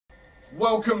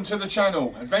Welcome to the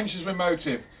channel, Adventures with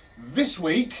Motive. This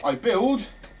week I build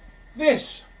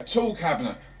this, a tool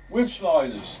cabinet with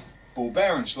sliders, ball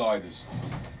bearing sliders.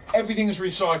 Everything is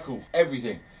recycled,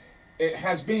 everything. It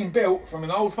has been built from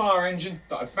an old fire engine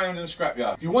that I found in a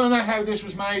scrapyard. If you want to know how this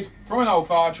was made from an old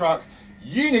fire truck,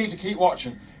 you need to keep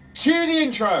watching. Cue the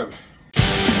intro.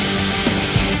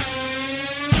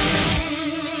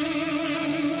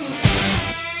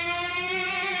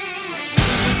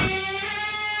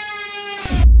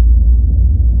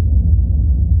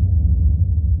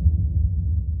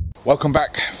 Welcome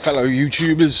back, fellow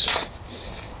YouTubers.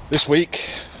 This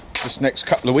week, this next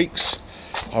couple of weeks,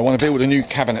 I want to build a new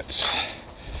cabinet.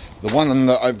 The one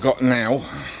that I've got now,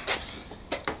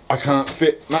 I can't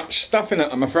fit much stuff in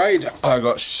it, I'm afraid. I've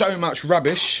got so much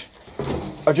rubbish,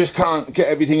 I just can't get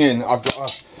everything in. I've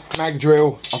got a mag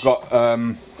drill, I've got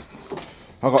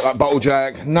that bottle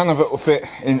jack. None of it will fit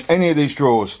in any of these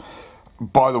drawers.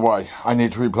 By the way, I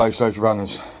need to replace those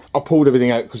runners. I pulled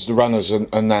everything out because the runners are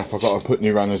naff. I've got to put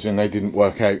new runners in. They didn't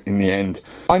work out in the end.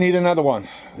 I need another one.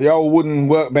 The old wooden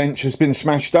workbench has been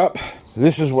smashed up.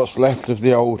 This is what's left of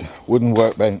the old wooden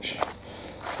workbench.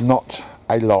 Not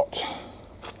a lot.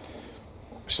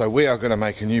 So we are going to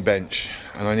make a new bench,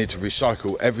 and I need to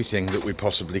recycle everything that we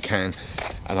possibly can.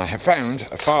 And I have found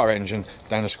a fire engine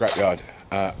down the scrapyard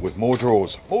with more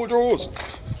drawers. More drawers!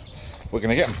 We're going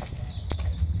to get them.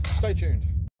 Stay tuned.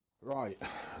 Right.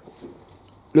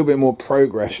 A little bit more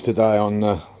progress today on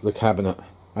the cabinet.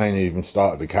 I ain't even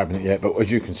started the cabinet yet, but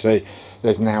as you can see,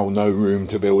 there's now no room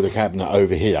to build a cabinet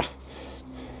over here.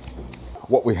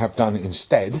 What we have done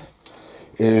instead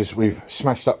is we've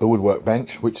smashed up the woodwork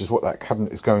bench, which is what that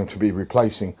cabinet is going to be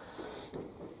replacing.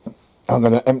 I'm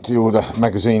going to empty all the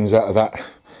magazines out of that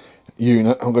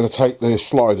unit. I'm going to take the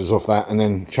sliders off that and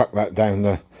then chuck that down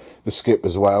the skip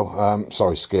as well.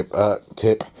 Sorry, skip,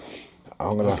 tip.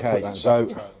 I'm going to put that. So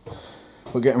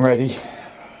we're getting ready,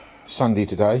 Sunday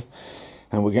today,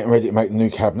 and we're getting ready to make the new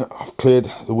cabinet. I've cleared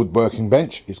the woodworking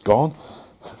bench, it's gone,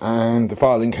 and the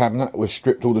filing cabinet, we've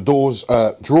stripped all the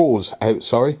drawers out,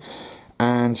 sorry,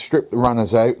 and stripped the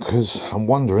runners out because I'm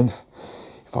wondering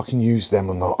if I can use them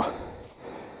or not.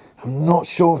 I'm not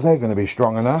sure if they're going to be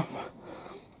strong enough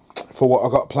for what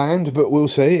I've got planned, but we'll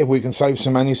see. If we can save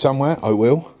some money somewhere, I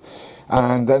will.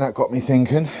 And then that got me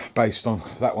thinking, based on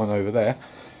that one over there,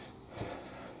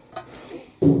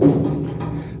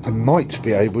 I might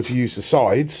be able to use the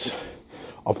sides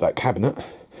of that cabinet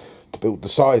to build the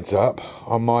sides up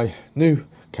on my new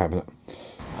cabinet.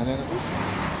 And then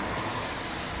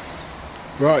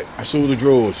right, that's all the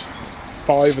drawers.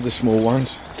 5 of the small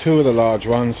ones, 2 of the large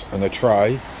ones, and a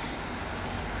tray.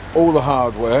 All the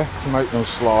hardware to make them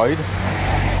slide.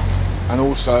 And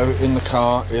also in the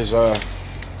car is a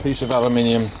piece of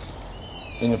aluminium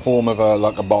in the form of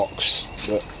like a box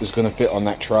that is going to fit on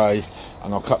that tray.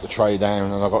 And I'll cut the tray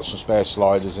down, and I've got some spare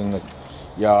sliders in the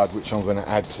yard which I'm going to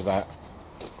add to that.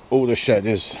 All the shed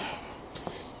is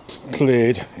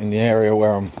cleared in the area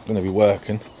where I'm going to be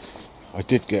working. I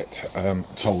did get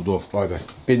told off by the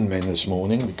bin men this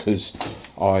morning because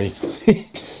I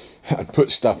had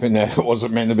put stuff in there that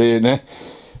wasn't meant to be in there,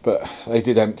 but they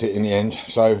did empty it in the end.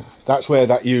 So that's where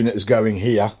that unit is going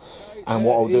here. And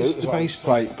what I'll do is the base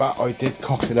plate, but I did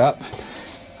cock it up.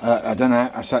 I don't know,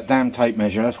 that's that damn tape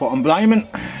measure, that's what I'm blaming.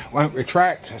 Won't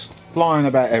retract, it's flying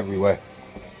about everywhere.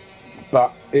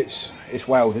 But it's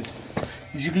welded.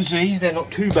 As you can see, they're not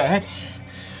too bad.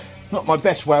 Not my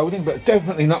best welding, but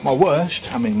definitely not my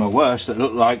worst. I mean, my worst that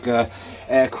look like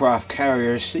aircraft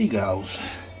carrier seagulls.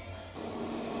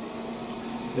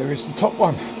 There is the top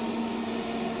one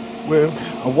with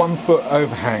a 1 foot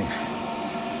overhang.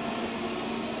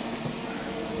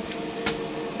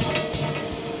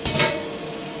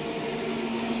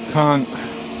 Can't,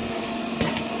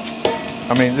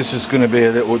 I mean, this is going to be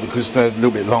a little, because they're a little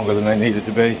bit longer than they needed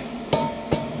to be,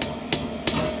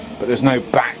 but there's no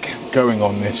back going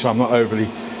on this, so I'm not overly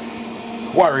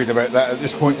worried about that at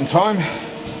this point in time.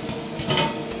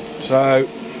 So,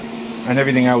 and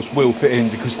everything else will fit in,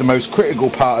 because the most critical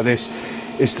part of this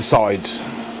is the sides.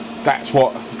 That's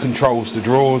what controls the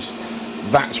drawers.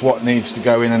 That's what needs to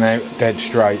go in and out dead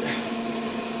straight.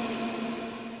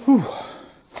 Whew.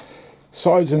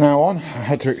 Sides are now on. I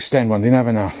had to extend one, didn't have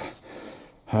enough.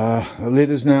 The lid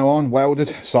is now on, welded,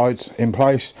 sides in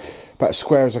place, about as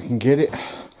square as I can get it.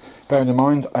 Bearing in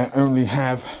mind I only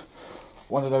have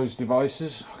one of those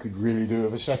devices. I could really do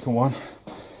with a second one.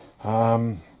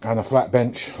 And a flat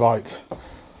bench like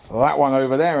that one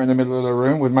over there in the middle of the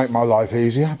room would make my life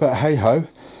easier, but hey ho,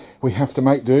 we have to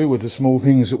make do with the small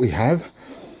things that we have,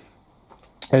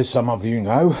 as some of you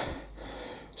know.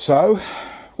 So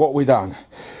what we done?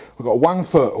 We've got 1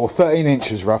 foot or 13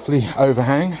 inches roughly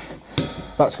overhang.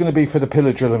 That's going to be for the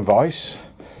pillar drill and vise.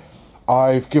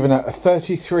 I've given it a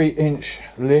 33-inch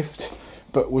lift,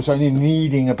 but was only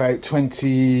needing about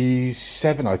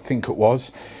 27, I think it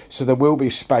was. So there will be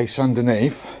space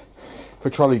underneath for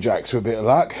trolley jacks with a bit of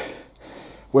luck.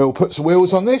 We'll put some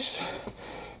wheels on this.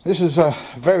 This is a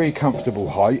very comfortable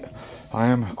height. I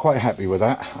am quite happy with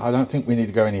that. I don't think we need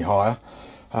to go any higher.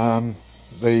 The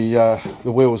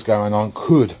wheels going on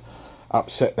could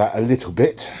upset that a little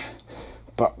bit,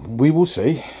 but we will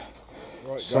see.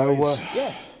 Right, so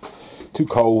yeah, too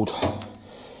cold.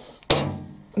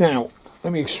 Now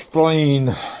let me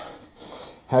explain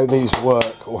how these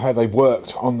work, or how they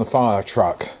worked on the fire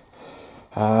truck.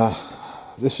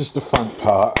 This is the front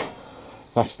part,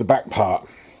 that's the back part,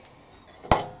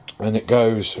 and it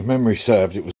goes, if memory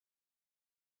served, it was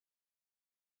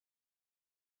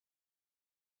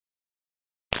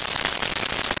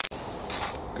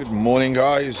good morning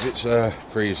guys. It's a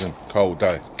freezing cold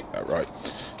day, get that right.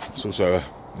 It's also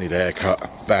need a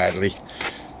haircut badly.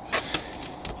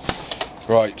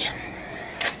 Right,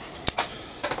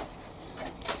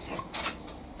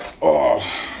 oh,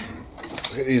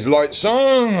 get these lights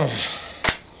on.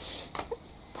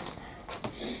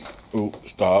 Oh,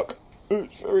 it's dark. Oh,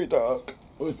 it's very dark.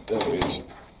 Oh, there it is.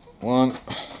 One.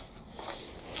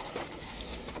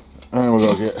 And we're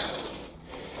going to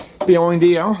get behind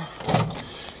here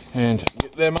and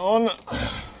get them on.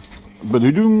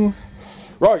 Ba-do-doom.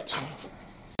 Right.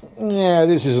 Yeah,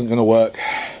 this isn't going to work.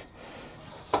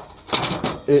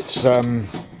 It's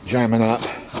jamming up.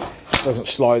 Doesn't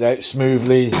slide out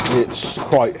smoothly. It's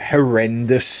quite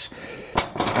horrendous.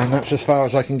 And that's as far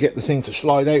as I can get the thing to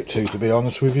slide out to be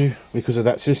honest with you, because of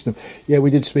that system. Yeah,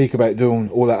 we did speak about doing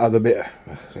all that other bit.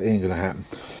 It ain't gonna happen.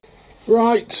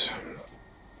 Right,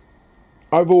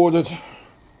 I've ordered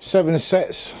 7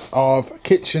 sets of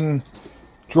kitchen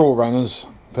drawer runners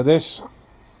for this.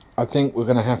 I think we're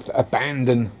gonna have to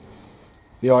abandon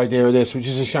the idea of this, which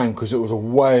is a shame because it was a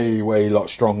way lot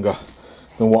stronger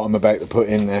than what I'm about to put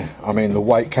in there. I mean, the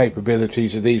weight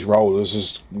capabilities of these rollers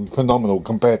is phenomenal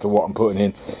compared to what I'm putting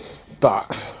in, but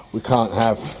we can't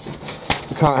have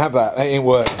that. That ain't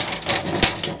work.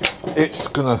 It's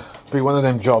gonna be one of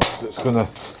them jobs that's gonna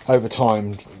over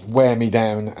time wear me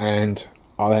down, and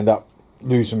I'll end up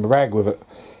losing my rag with it.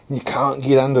 And you can't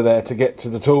get under there to get to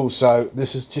the tools, so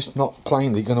this is just not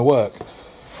plainly gonna work.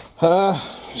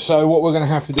 So what we're going to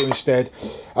have to do instead,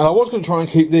 and I was going to try and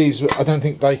keep these, but I don't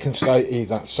think they can stay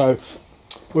either, so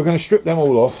we're going to strip them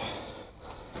all off,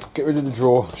 get rid of the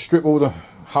drawer, strip all the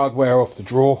hardware off the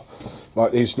drawer,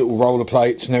 like these little roller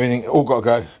plates and everything, all got to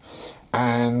go,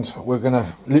 and we're going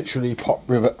to literally pop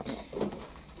rivet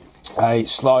a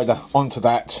slider onto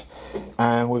that,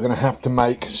 and we're going to have to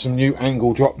make some new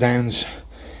angle drop downs,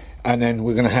 and then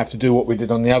we're going to have to do what we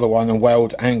did on the other one and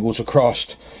weld angles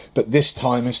across. But this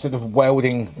time, instead of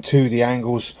welding to the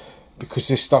angles, because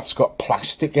this stuff's got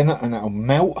plastic in it and that'll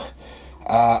melt,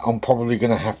 I'm probably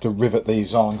going to have to rivet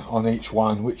these on each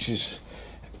one, which is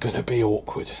going to be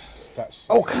awkward.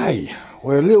 Okay,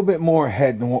 we're a little bit more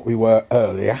ahead than what we were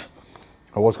earlier.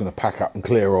 I was going to pack up and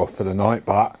clear off for the night,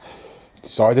 but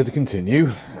decided to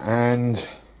continue, and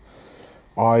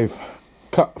I've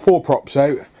cut 4 props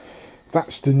out.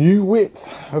 That's the new width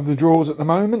of the drawers at the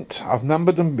moment. I've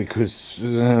numbered them because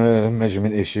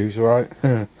measurement issues, alright?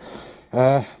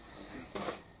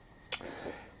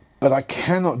 But I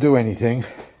cannot do anything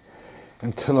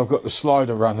until I've got the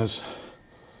slider runners.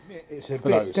 It's a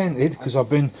bit dented because I've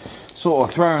been sort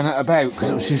of throwing it about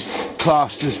because it was just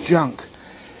classed as junk.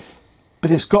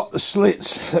 But it's got the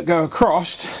slits that go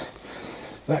across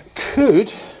that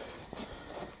could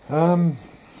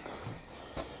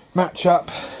match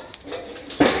up,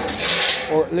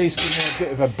 or at least give me a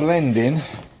bit of a blend in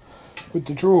with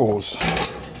the drawers.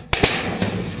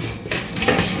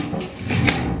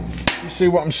 You see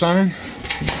what I'm saying?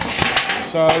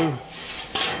 So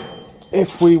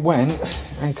if we went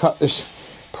and cut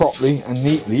this properly and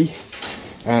neatly,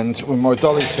 and with my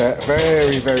dolly set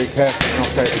very carefully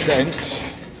knocked out the dents,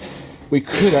 we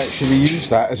could actually use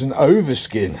that as an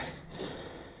overskin.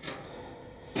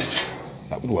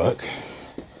 That would work.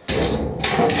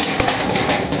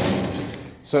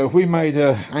 So if we made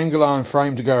an angle iron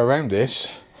frame to go around this,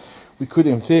 we could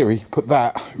in theory put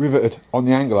that riveted on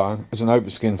the angle iron as an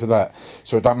overskin for that.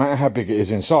 So it don't matter how big it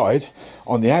is inside,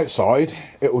 on the outside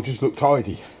it will just look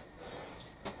tidy.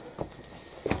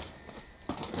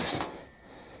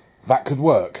 That could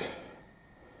work.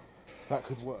 That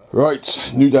could work.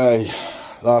 Right, new day.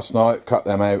 Last night, cut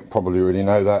them out, probably already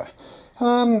know that.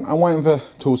 I'm waiting for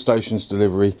Toolstation's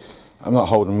delivery. I'm not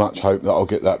holding much hope that I'll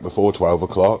get that before 12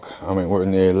 o'clock. I mean, we're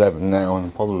in the 11 now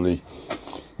and probably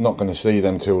not going to see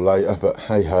them till later, but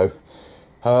hey ho.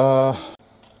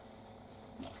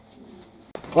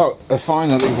 Well, they're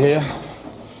finally here,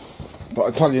 but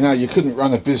I tell you now, you couldn't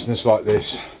run a business like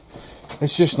this.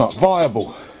 It's just not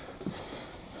viable.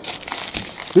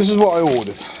 This is what I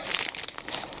ordered.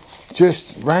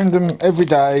 Just random,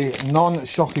 everyday,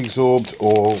 non-shock absorbed,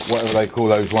 or whatever they call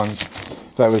those ones.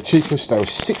 They were the cheapest. They were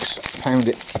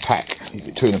 £6 a pack. You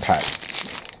get 2 in a pack.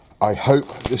 I hope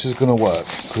this is going to work,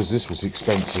 because this was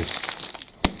expensive.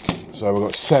 So we've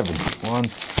got 7. 1,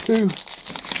 2,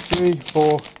 3,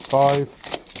 4, 5,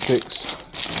 6,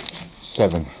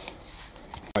 7.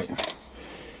 Right.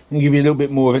 I'll give you a little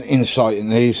bit more of an insight in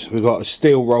these. We've got a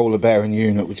steel roller bearing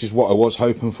unit, which is what I was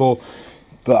hoping for,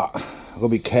 but I've got to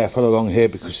be careful along here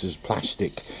because there's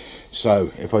plastic.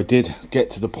 So if I did get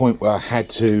to the point where I had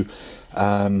to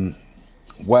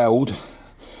weld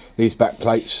these back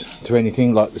plates to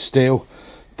anything like the steel,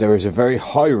 there is a very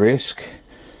high risk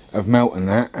of melting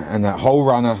that, and that whole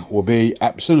runner will be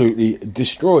absolutely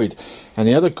destroyed. And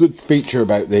the other good feature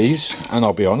about these, and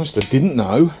I'll be honest, I didn't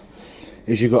know,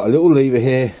 is you've got a little lever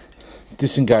here,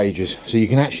 disengages, so you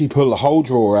can actually pull the whole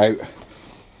drawer out.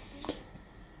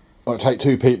 It'll take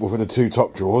 2 people for the 2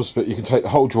 top drawers, but you can take the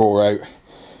whole drawer out,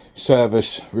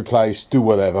 service, replace, do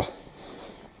whatever.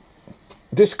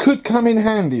 This could come in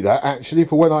handy, that actually,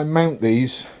 for when I mount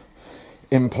these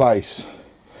in place.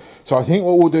 So I think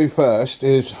what we'll do first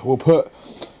is we'll put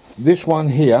this one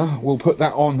here, we'll put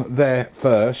that on there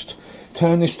first,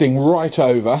 turn this thing right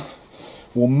over,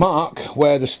 we'll mark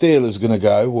where the steel is going to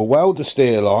go, we'll weld the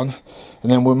steel on,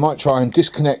 and then we might try and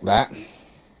disconnect that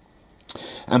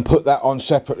and put that on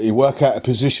separately, work out a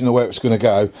position of where it's going to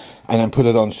go, and then put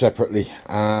it on separately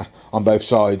on both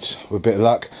sides with a bit of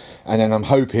luck. And then I'm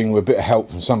hoping with a bit of help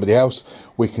from somebody else,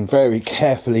 we can very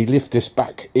carefully lift this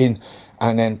back in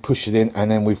and then push it in,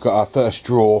 and then we've got our first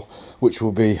drawer, which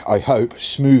will be, I hope,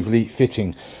 smoothly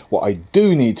fitting. What I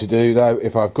do need to do though,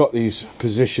 if I've got these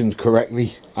positioned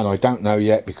correctly, and I don't know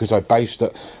yet because I based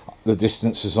it, the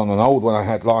distances on an old one I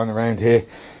had lying around here,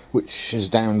 which is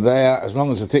down there. As long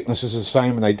as the thicknesses are the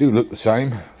same, and they do look the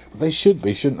same, they should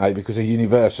be, shouldn't they, because they're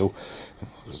universal.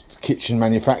 Kitchen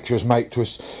manufacturers make to a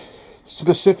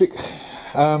specific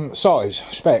size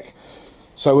spec.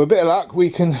 So with a bit of luck we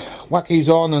can whack these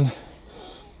on and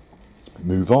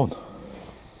move on.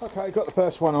 Okay, got the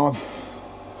first one on.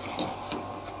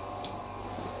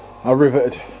 I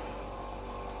riveted.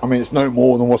 I mean, it's no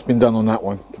more than what's been done on that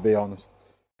one, to be honest.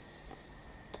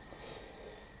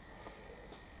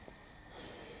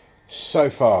 So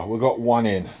far we've got one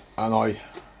in, and I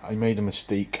made a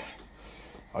mistake.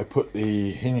 I put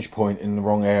the hinge point in the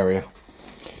wrong area.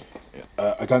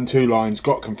 I done 2 lines,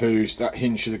 got confused. That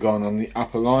hinge should have gone on the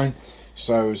upper line,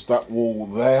 so as that wall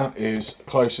there is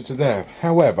closer to there.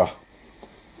 However,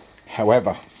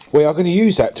 we are going to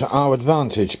use that to our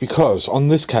advantage, because on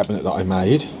this cabinet that I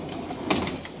made,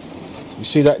 you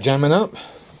see that jamming up?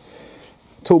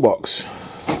 Toolbox.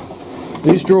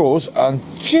 These drawers are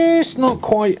just not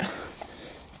quite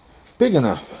big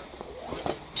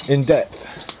enough in depth.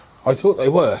 I thought they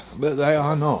were, but they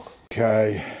are not.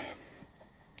 Okay,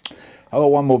 I've got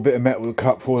one more bit of metal to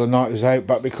cut before the night is out,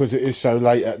 but because it is so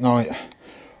late at night,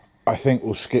 I think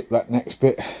we'll skip that next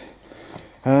bit.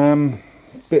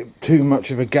 Bit too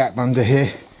much of a gap under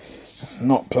here,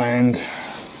 not planned,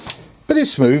 but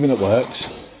it's smooth and it works.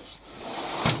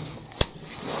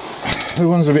 The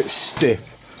one's a bit stiff.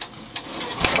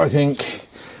 I think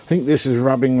this is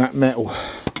rubbing that metal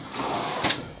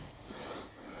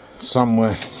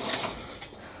somewhere.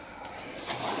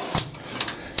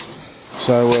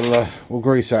 So we'll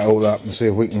grease that all up and see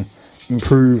if we can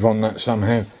improve on that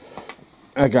somehow.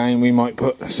 Again, we might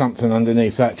put something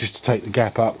underneath that just to take the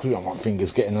gap up, because we don't want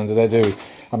fingers getting under there, do we?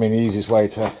 I mean, the easiest way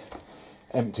to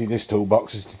empty this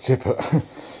toolbox is to tip it.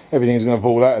 Everything's going to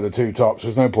fall out of the 2 tops.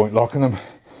 There's no point locking them.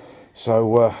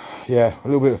 So yeah, a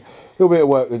little bit of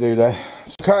work to do there.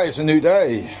 Okay, it's a new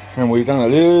day, and we've done a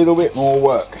little bit more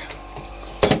work.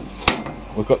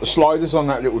 We've got the sliders on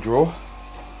that little drawer,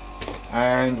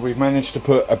 and we've managed to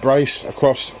put a brace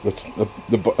across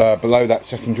the below that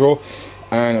second drawer,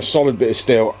 and a solid bit of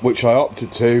steel, which I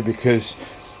opted to because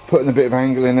putting a bit of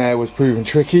angle in there was proving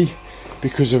tricky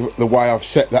because of the way I've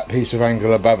set that piece of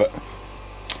angle above it.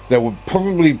 There will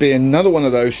probably be another one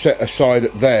of those set aside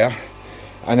there,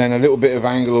 and then a little bit of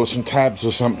angle or some tabs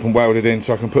or something welded in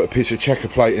so I can put a piece of checker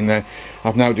plate in there.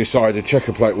 I've now decided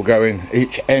checker plate will go in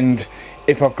each end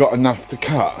if I've got enough to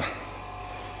cut.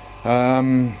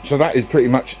 So that is pretty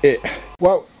much it.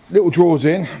 Well, little drawers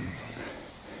in.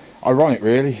 Ironic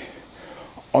really,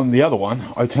 On the other one,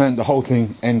 I turned the whole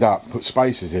thing end up, put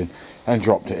spacers in and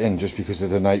dropped it in, just because of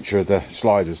the nature of the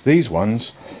sliders. These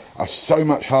ones are so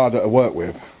much harder to work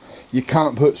with. You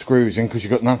can't put screws in because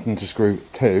you've got nothing to screw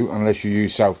to unless you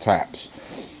use self taps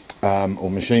or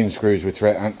machine screws with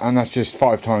thread, and that's just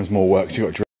 5 times more work, because you've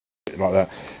got to drill it like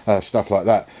that, stuff like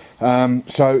that.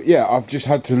 So yeah, I've just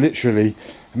had to literally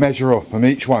measure off from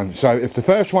each one. So if the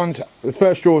first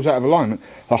draw's out of alignment,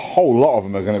 the whole lot of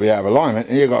them are going to be out of alignment,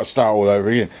 and you've got to start all over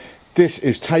again. This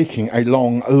is taking a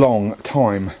long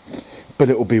time, but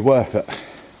it will be worth it.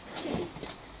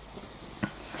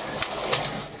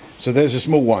 So there's a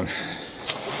small one.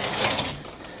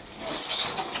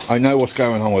 I know what's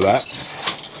going on with that.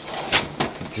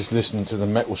 Just listening to the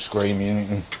metal screaming, you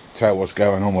can tell what's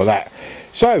going on with that.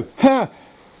 So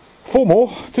 4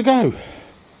 more to go.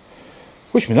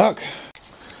 Wish me luck.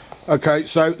 Okay,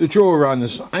 so the drawer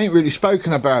runners, I ain't really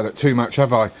spoken about it too much,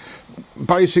 have I?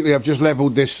 Basically, I've just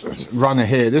leveled this runner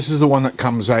here. This is the one that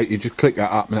comes out. You just click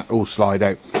that up and it all slide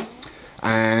out.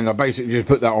 And I basically just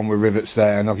put that on with rivets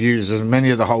there, and I've used as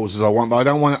many of the holes as I want, but I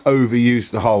don't want to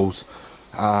overuse the holes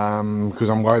because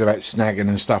I'm worried about snagging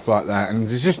and stuff like that, and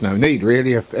there's just no need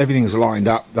really. If everything's lined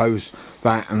up,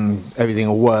 that and everything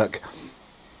will work.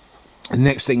 The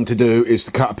next thing to do is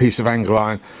to cut a piece of angle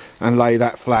iron and lay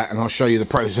that flat, and I'll show you the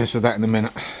process of that in a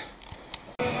minute.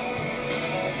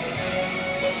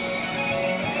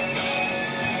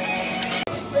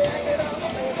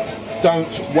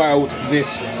 Don't weld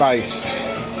this face.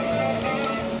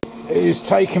 It is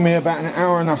taking me about an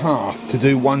hour and a half to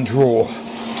do one drawer.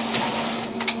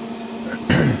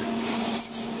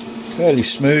 Fairly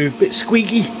smooth, bit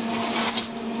squeaky,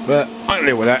 but I can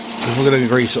live with that because we're going to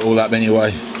grease it all up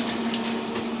anyway.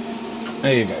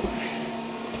 There you go.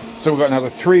 So we've got another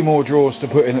 3 more drawers to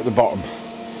put in at the bottom.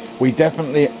 We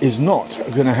definitely is not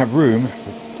going to have room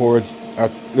for a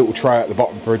little tray at the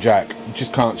bottom for a jack. You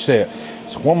just can't see it.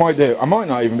 So what I might do, I might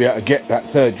not even be able to get that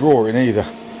 3rd drawer in either.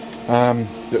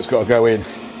 That's got to go in.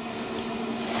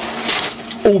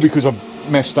 All because I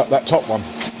messed up that top one.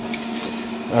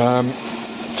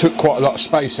 Took quite a lot of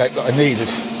space out that I needed.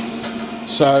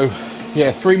 So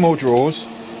yeah, 3 more drawers.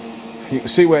 You can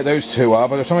see where those 2 are.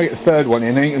 By the time I get the 3rd one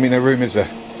in, there ain't gonna be no room, is there?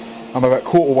 I'm about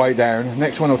quarter way down. The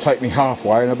next one will take me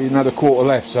halfway, and there'll be another quarter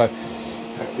left. So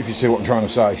if you see what I'm trying to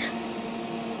say.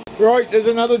 Right, there's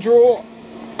another drawer.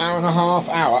 Hour and a half,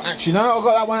 hour. Actually, no, I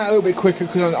got that one out a little bit quicker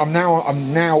because I'm now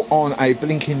on a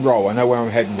blinking roll. I know where I'm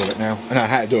heading with it now. I know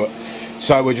how to do it.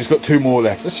 So we've just got 2 more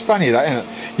left. It's funny that, isn't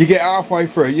it? You get halfway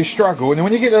through, you struggle, and then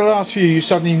when you get to the last few, you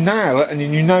suddenly nail it, and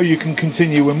then you know you can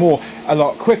continue with more a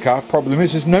lot quicker. Problem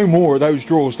is, there's no more of those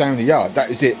drawers down the yard.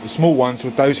 That is it. The small ones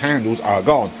with those handles are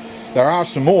gone. There are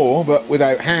some more, but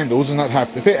without handles, and I'd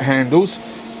have to fit handles.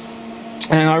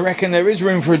 And I reckon there is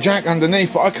room for a jack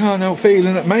underneath, but I can't help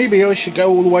feeling that maybe I should go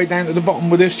all the way down to the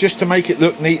bottom with this just to make it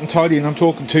look neat and tidy, and I'm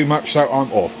talking too much, so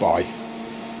I'm off. Bye.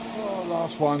 Oh,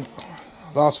 last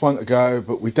one to go,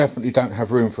 but we definitely don't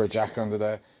have room for a jack under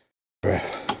there.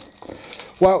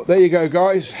 Well, there you go,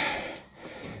 guys.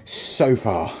 So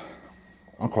far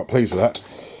I'm quite pleased with that,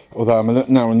 although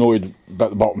I'm now annoyed about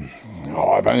the bottom.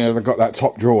 Oh, I've only ever got that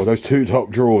top drawer, those 2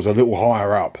 top drawers a little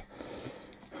higher up.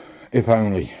 If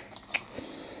only.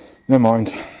 Never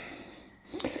mind.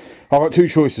 I've got 2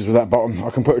 choices with that bottom.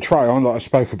 I can put a tray on like I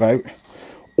spoke about,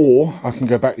 or I can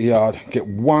go back to the yard, get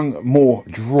 1 more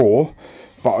drawer,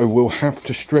 but I will have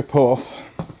to strip off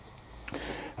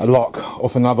a lock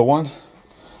off another one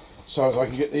so as I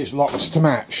can get these locks to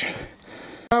match.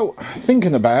 Well,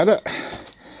 thinking about it,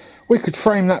 we could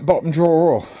frame that bottom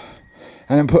drawer off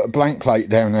and then put a blank plate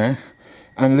down there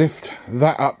and lift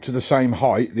that up to the same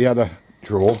height, the other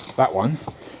drawer, that one,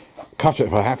 cut it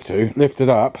if I have to, lift it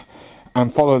up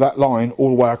and follow that line all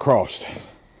the way across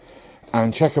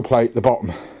and checker plate the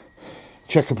bottom,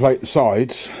 checker plate the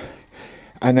sides,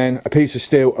 and then a piece of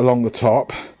steel along the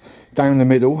top, down the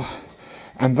middle,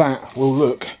 and that will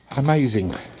look amazing.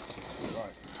 Right,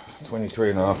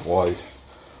 23.5 wide.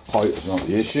 Height is not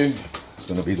the issue, it's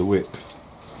going to be the width.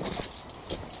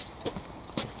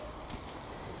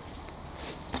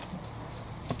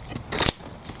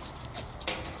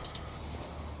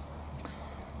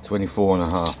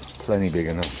 £24.5, plenty big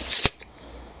enough.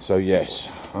 So yes,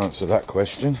 answer that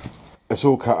question. It's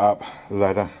all cut up, the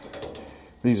ladder.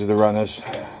 These are the runners,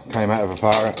 came out of a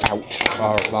fire, ouch,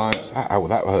 fire appliance, ow,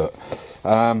 that hurt.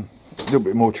 A little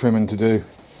bit more trimming to do.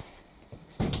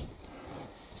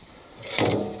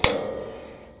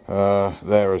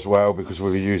 There as well, because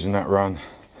we were using that run.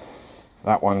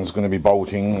 That one's going to be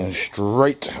bolting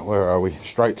straight, where are we?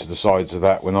 Straight to the sides of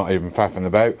that, we're not even faffing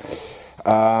about.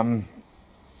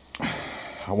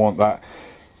 I want that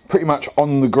pretty much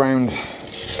on the ground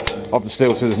of the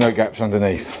steel, so there's no gaps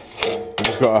underneath. We've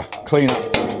just got to clean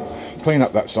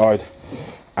up that side,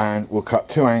 and we'll cut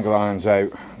 2 angle irons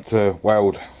out to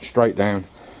weld straight down.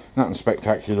 Nothing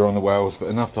spectacular on the welds, but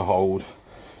enough to hold,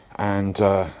 and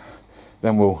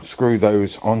then we'll screw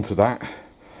those onto that,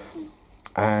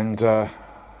 and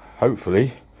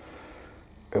hopefully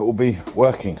it will be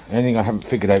working. The only thing I haven't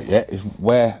figured out yet is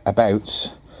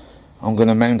whereabouts I'm going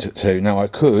to mount it to. Now I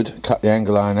could cut the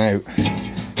angle iron out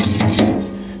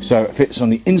so it fits on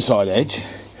the inside edge,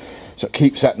 so it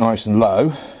keeps that nice and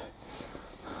low.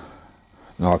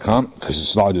 No, I can't, because the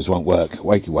sliders won't work.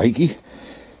 Wakey wakey.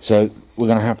 So we're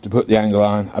going to have to put the angle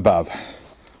iron above.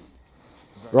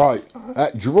 Right,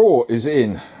 that drawer is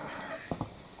in.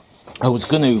 I'm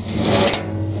going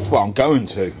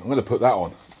to put that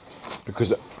on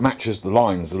because it matches the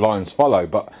lines follow,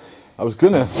 but I was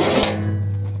going to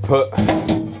put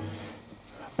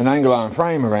an angle iron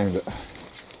frame around it,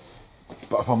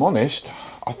 but if I'm honest,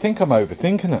 I think I'm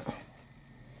overthinking it.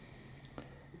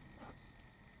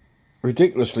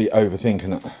 Ridiculously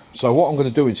overthinking it. So what I'm going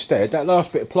to do instead, that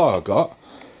last bit of ply I got,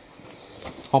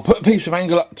 I'll put a piece of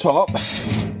angle up top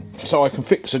so I can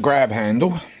fix a grab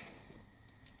handle.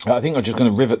 I think I'm just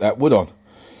going to rivet that wood on,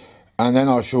 and then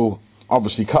I shall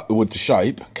obviously cut the wood to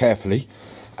shape carefully,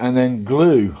 and then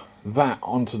glue that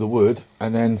onto the wood,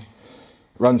 and then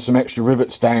run some extra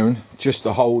rivets down just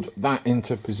to hold that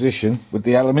into position with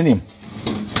the aluminium.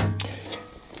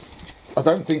 I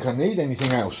don't think I need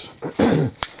anything else.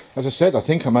 As I said, I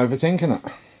think I'm overthinking it.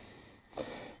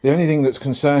 The only thing that's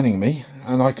concerning me,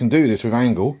 and I can do this with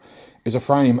angle, is a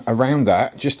frame around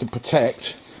that just to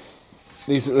protect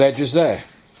these little edges there.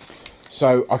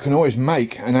 So I can always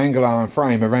make an angle iron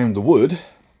frame around the wood,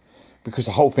 because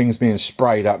the whole thing's being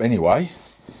sprayed up anyway,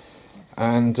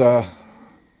 and that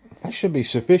should be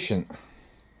sufficient.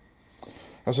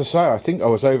 As I say, I think I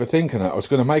was overthinking it. I was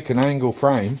going to make an angle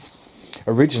frame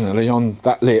originally on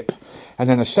that lip, and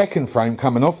then a second frame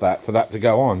coming off that for that to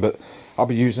go on, but I'll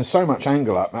be using so much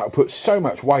angle up, that'll put so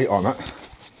much weight on it.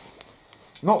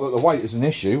 Not that the weight is an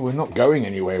issue, we're not going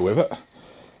anywhere with it,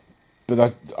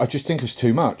 but I just think it's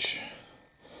too much.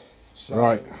 So,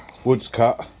 right, wood's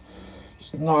cut.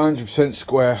 It's not 100%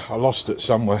 square. I lost it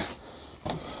somewhere.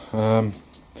 I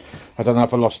don't know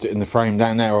if I lost it in the frame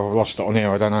down there or I lost it on here,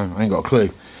 I don't know, I ain't got a clue.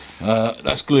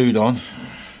 That's glued on.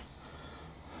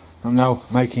 I'm now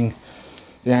making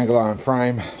the angle iron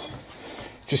frame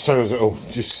just so as it'll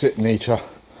just sit neater,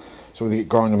 so we can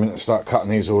grind them in and start cutting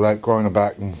these all out, grind them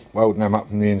back and welding them up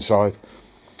from the inside,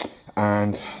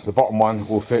 and the bottom one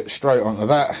will fit straight onto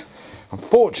that.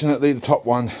 Unfortunately the top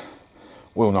one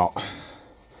will not.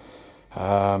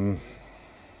 Don't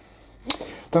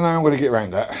know how I'm going to get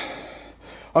around that.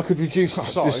 I could reduce the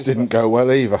size. This didn't go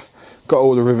well either. Got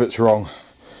all the rivets wrong.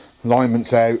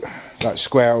 Alignment's out. That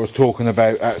square I was talking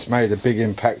about, that's made a big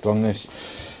impact on this.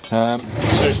 So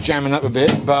it's jamming up a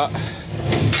bit, but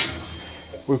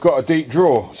we've got a deep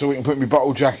drawer, so we can put my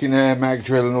bottle jack in there, mag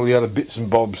drill and all the other bits and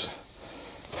bobs.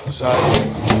 So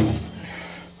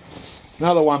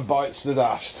another one bites the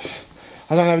dust.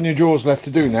 I don't have any drawers left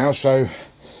to do now, so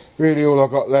really all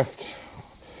I've got left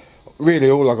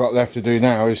to do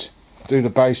now is do the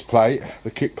base plate,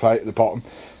 the kick plate at the bottom,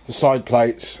 the side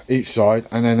plates each side,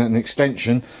 and then an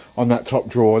extension on that top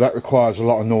drawer. That requires a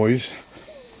lot of noise,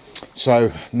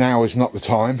 so now is not the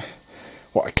time.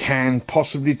 What I can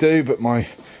possibly do, but my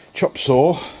chop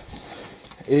saw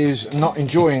is not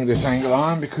enjoying this angle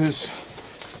iron because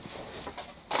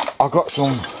I've got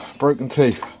some broken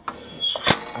teeth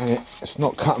and it's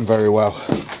not cutting very well.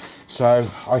 So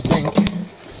I think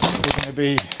we're going to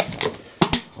be,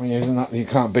 I mean, you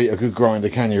can't beat a good grinder,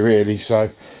 can you really? So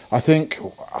I think,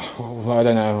 I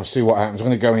don't know, I'll see what happens. I'm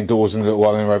going to go indoors in a little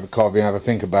while and over coffee and have a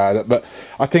think about it. But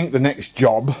I think the next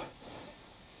job,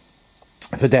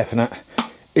 for definite,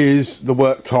 is the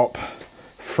worktop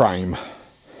frame.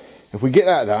 If we get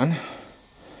that done,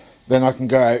 then I can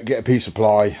go out, get a piece of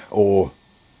ply or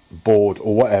board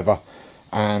or whatever,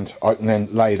 and I can then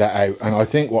lay that out. And I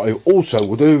think what I also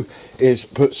will do is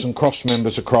put some cross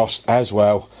members across as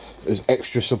well as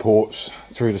extra supports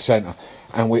through the centre,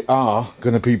 and we are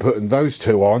going to be putting those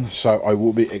two on, so I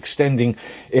will be extending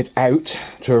it out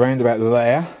to around about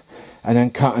there and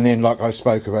then cutting in like I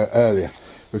spoke about earlier.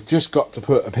 We've just got to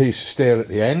put a piece of steel at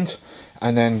the end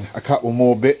and then a couple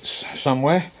more bits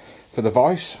somewhere for the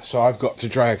vise, so I've got to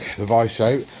drag the vise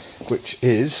out, which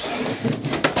is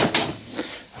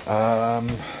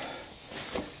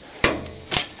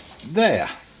there.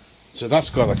 So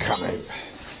that's got to come out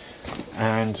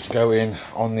and go in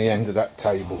on the end of that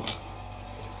table.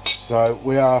 So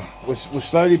we're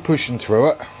slowly pushing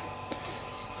through it.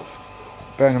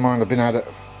 bearing in mind I've been at it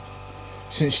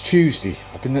since Tuesday.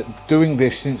 I've been doing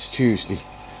this since Tuesday,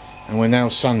 and we're now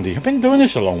Sunday. I've been doing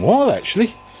this a long while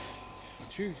actually.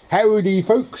 Howdy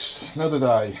folks, another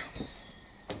day.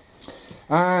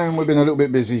 And we've been a little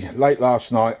bit busy. Late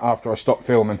last night after I stopped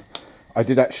filming, I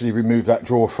did actually remove that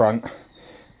drawer front,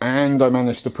 and I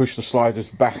managed to push the sliders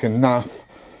back enough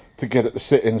to get it to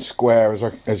sit in square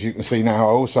as you can see now.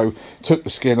 I also took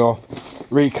the skin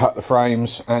off, recut the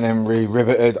frames, and then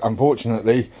re-riveted.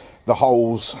 Unfortunately, the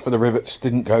holes for the rivets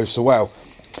didn't go so well.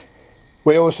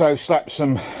 We also slapped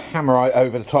some Hammerite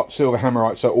over the top, silver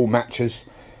Hammerite, so it all matches.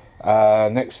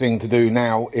 Next thing to do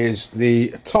now is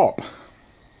the top.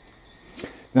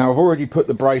 Now I've already put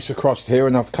the brace across here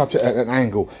and I've cut it at an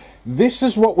angle. This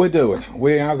is what we're doing.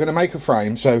 We are going to make a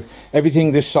frame so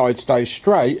everything this side stays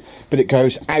straight, but it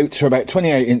goes out to about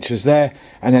 28 inches there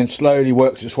and then slowly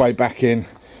works its way back in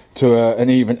to an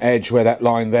even edge where that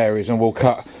line there is, and we'll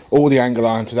cut all the angle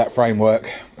iron to that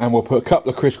framework and we'll put a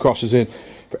couple of crisscrosses in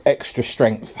for extra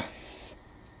strength.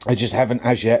 I just haven't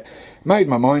as yet made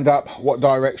my mind up what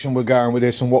direction we're going with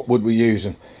this and what wood we're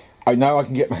using. I know I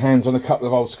can get my hands on a couple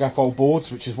of old scaffold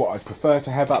boards, which is what I prefer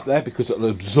to have up there because it'll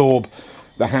absorb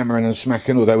the hammering and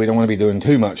smacking, although we don't want to be doing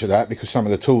too much of that because some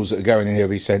of the tools that are going in here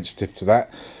will be sensitive to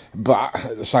that. But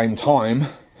at the same time,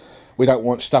 we don't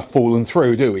want stuff falling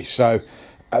through, do we? So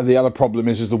the other problem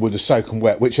is the wood is soaking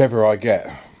wet, whichever I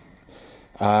get.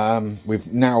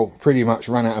 We've now pretty much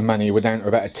run out of money. We're down to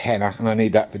about a tenner and I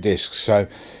need that for discs, so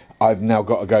I've now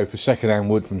got to go for second-hand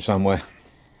wood from somewhere.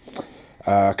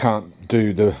 I can't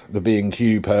do the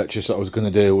B&Q purchase that I was going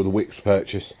to do, or the Wicks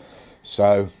purchase,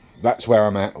 so that's where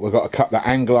I'm at. We've got to cut the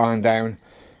angle iron down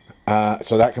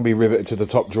so that can be riveted to the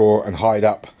top drawer and hide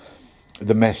up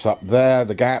the mess up there,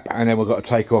 the gap, and then we've got to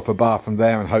take off a bar from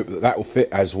there and hope that that will fit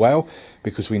as well,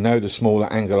 because we know the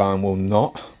smaller angle iron will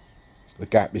not. The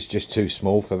gap is just too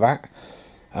small for that.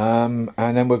 And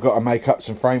then we've got to make up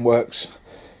some frameworks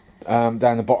down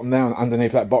the bottom there and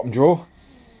underneath that bottom drawer.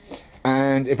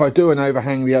 And if I do an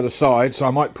overhang the other side, so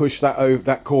I might push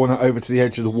that corner over to the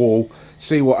edge of the wall,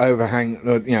 see what overhang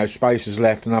space is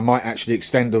left, and I might actually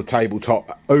extend the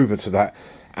tabletop over to that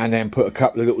and then put a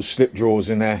couple of little slip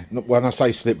drawers in there. When I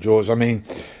say slip drawers, I mean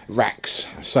racks,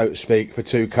 so to speak, for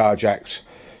 2 car jacks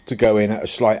to go in at a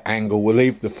slight angle. We'll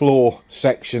leave the floor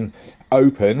section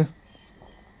open.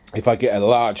 If I get a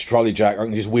large trolley jack, I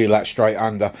can just wheel that straight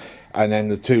under, and then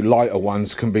the 2 lighter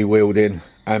ones can be wheeled in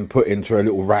and put into a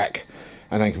little rack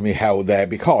and then can be held there,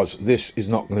 because this is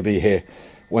not going to be here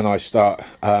when I start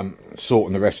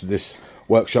sorting the rest of this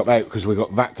workshop out, because we've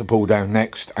got that to pull down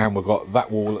next and we've got that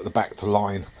wall at the back to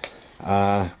line,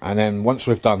 and then once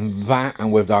we've done that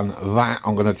and we've done that,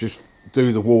 I'm going to just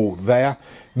do the wall there,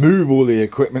 move all the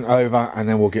equipment over, and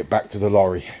then we'll get back to the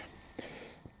lorry.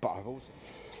 But I've also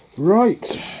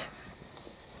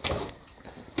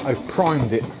I've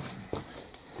primed it.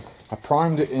 I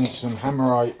primed it in some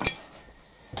Hammerite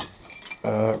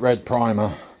red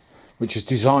primer, which is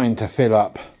designed to fill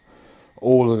up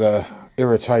all of the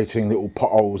irritating little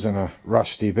potholes in a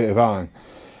rusty bit of iron.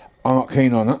 I'm not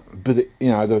keen on it, but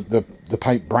the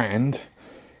paint brand,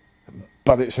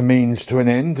 but it's a means to an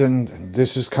end, and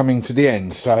this is coming to the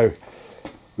end. So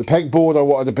the pegboard I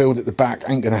wanted to build at the back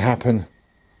ain't going to happen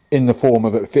in the form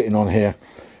of it fitting on here.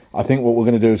 I think what we're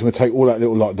going to do is we're going to take all that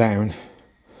little lot down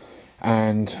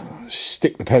and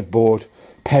stick the pegboard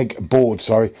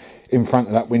in front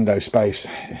of that window space,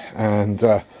 and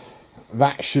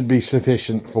that should be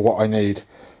sufficient for what I need.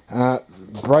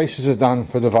 Braces are done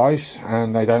for the vise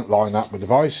and they don't line up with the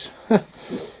vise.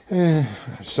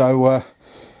 So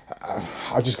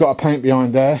I just got to paint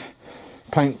behind there,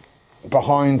 paint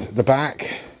behind the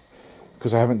back,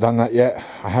 because I haven't done that yet.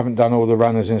 I haven't done all the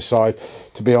runners inside.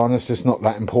 To be honest, it's not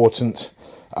that important.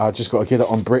 I just got to get it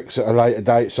on bricks at a later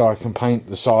date so I can paint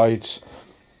the sides.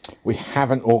 We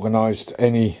haven't organised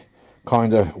any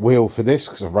kind of wheel for this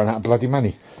because I've run out of bloody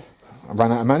money. I've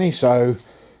run out of money, so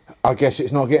I guess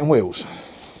it's not getting wheels.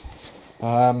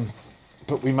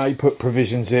 But we may put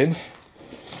provisions in.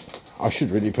 I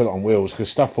should really put it on wheels because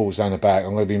stuff falls down the back.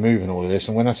 I'm going to be moving all of this,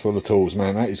 and when that's full of tools,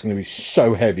 man, that is going to be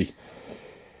so heavy.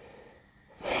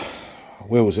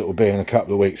 Wheels it will be in a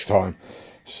couple of weeks' time.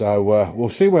 So we'll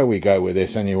see where we go with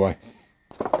this anyway.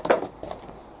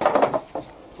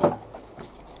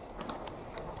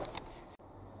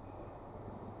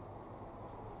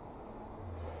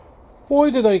 Why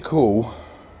do they call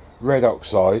red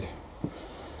oxide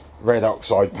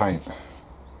paint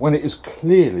when it is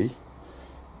clearly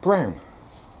brown?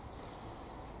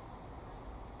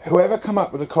 Whoever come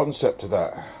up with the concept of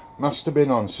that must have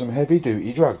been on some heavy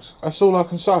duty drugs. That's all I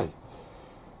can say.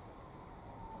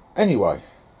 Anyway,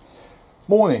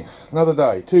 Morning, another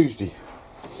day, Tuesday,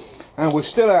 and we're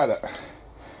still at it.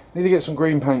 Need to get some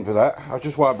green paint for that. I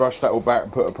just want to brush that all back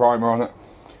and put a primer on it.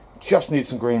 Just need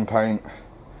some green paint,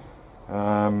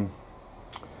 and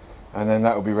then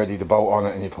that will be ready to bolt on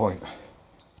at any point.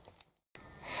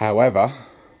 However,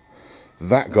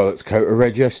 that got its coat of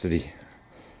red yesterday.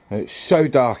 It's so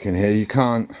dark in here you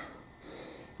can't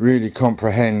really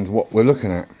comprehend what we're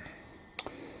looking at.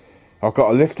 I've got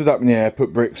to lift it up in the air,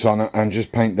 put bricks on it and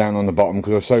just paint down on the bottom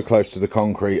because I was so close to the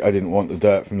concrete I didn't want the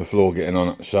dirt from the floor getting on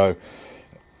it. So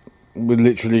we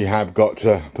literally have got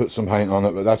to put some paint on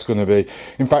it, but that's going to be,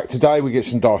 in fact today we get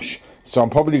some dosh, so I'm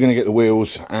probably going to get the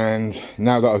wheels, and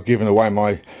now that I've given away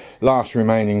my last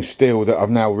remaining steel that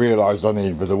I've now realised I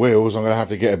need for the wheels, I'm going to have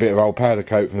to get a bit of old powder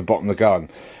coat from the bottom of the garden.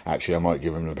 Actually I might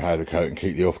give them the powder coat and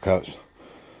keep the offcuts.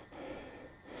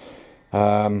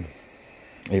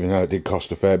 Even though it did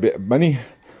cost a fair bit of money.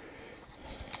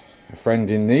 A friend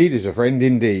in need is a friend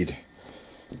indeed.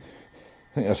 I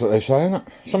think that's what they say, isn't it?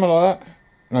 Something like that.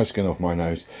 No skin off my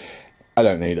nose. I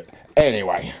don't need it.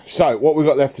 Anyway, so what we've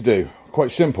got left to do,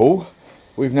 quite simple.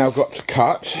 We've now got to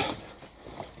cut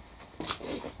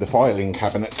the filing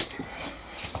cabinet.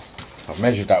 I've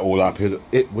measured that all up,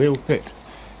 it will fit.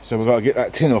 So we've got to get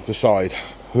that tin off the side.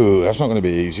 Ooh, that's not going to be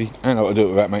easy, and I've got to do it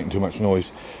without making too much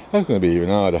noise. That's going to be even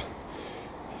harder.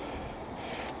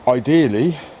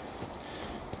 Ideally,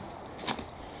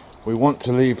 we want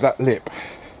to leave that lip.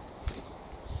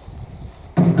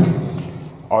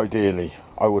 Ideally,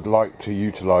 I would like to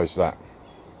utilise that.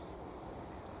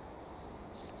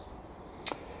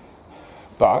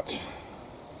 But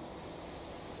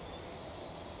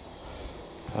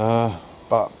I've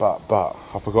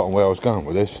forgotten where I was going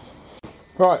with this.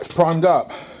 Right, it's primed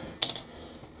up.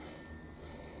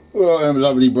 Oh, them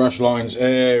lovely brush lines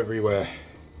everywhere.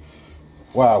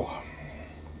 Wow.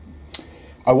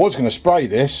 I was going to spray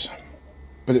this,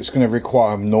 but it's going to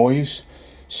require noise,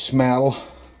 smell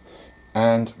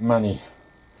and money,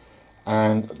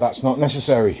 and that's not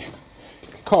necessary,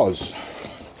 because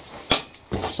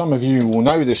some of you will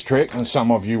know this trick and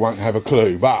some of you won't have a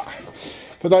clue. But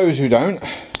for those who don't,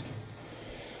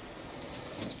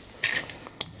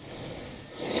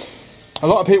 a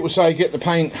lot of people say get the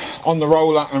paint on the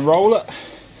roller and roll it,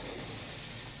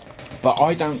 but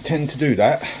I don't tend to do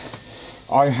that.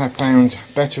 I have found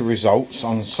better results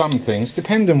on some things,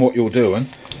 depending on what you're doing.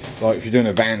 Like if you're doing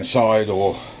a van side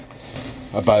or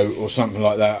a boat or something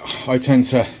like that, I tend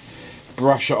to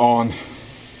brush it on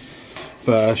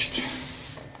first,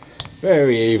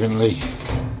 very evenly,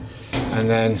 and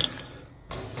then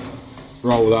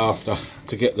roll after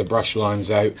to get the brush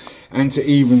lines out and to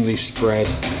evenly spread.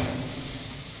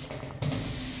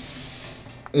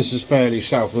 This is fairly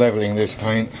self-leveling, this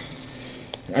paint.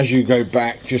 As you go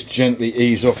back, just gently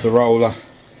ease off the roller.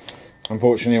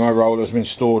 Unfortunately my roller's been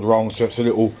stored wrong, so it's a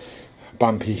little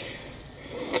bumpy,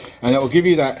 and it will give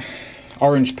you that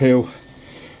orange peel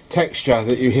texture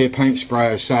that you hear paint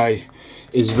sprayers say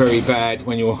is very bad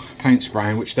when you're paint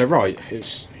spraying, which they're right.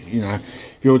 It's, you know,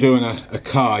 if you're doing a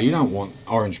car, you don't want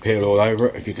orange peel all over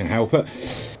it if you can help it.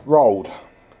 Rolled.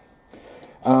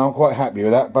 I'm quite happy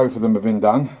with that. Both of them have been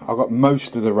done. I've got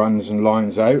most of the runs and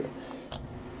lines out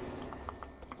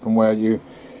from where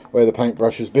the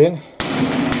paintbrush has been.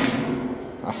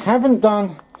 I haven't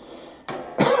done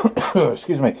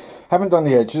excuse me, haven't done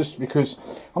the edges because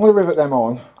I'm going to rivet them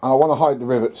on and I want to hide the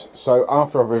rivets, so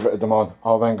after I've riveted them on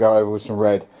I'll then go over with some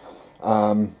red,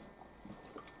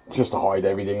 just to hide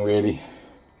everything really.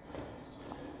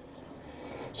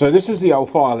 So this is the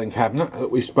old filing cabinet that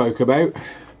we spoke about.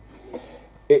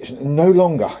 It's no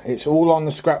longer, it's all on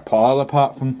the scrap pile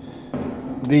apart from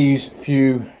these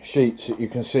few sheets that you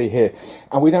can see here,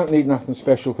 and we don't need nothing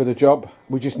special for the job.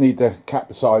 We just need to cap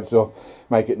the sides off,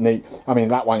 make it neat. I mean,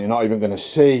 that one you're not even going to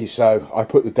see, so I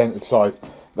put the dented side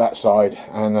that side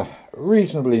and a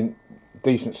reasonably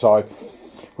decent side,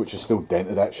 which is still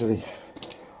dented actually,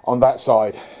 on that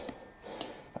side.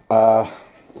 Right,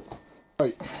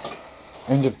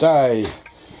 end of day,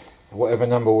 whatever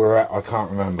number we're at, I can't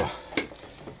remember.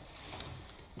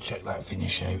 Check that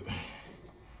finish out.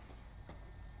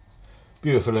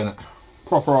 Beautiful, innit?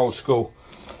 Proper old school.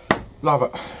 Love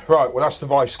it. Right, well that's the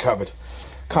vice covered.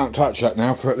 Can't touch that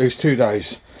now for at least 2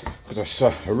 days because it's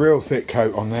a real thick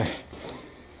coat on there,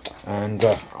 and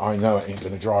I know it ain't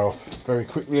going to dry off very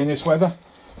quickly in this weather.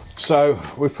 So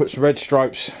we've put some red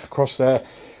stripes across there,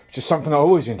 which is something I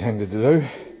always intended to do.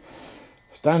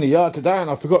 It's down the yard today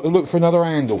and I forgot to look for another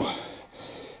handle.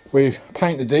 We've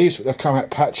painted these, but they've come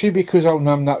out patchy because old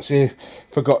numbnuts here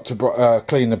forgot to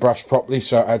clean the brush properly,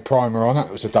 so it had primer on it.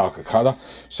 It was a darker colour,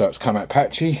 so it's come out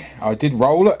patchy. I did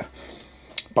roll it,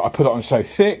 but I put it on so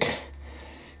thick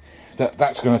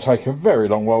that's going to take a very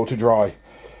long while to dry.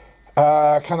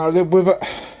 Can I live with it?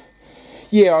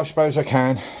 Yeah, I suppose I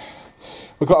can.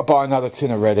 We've got to buy another tin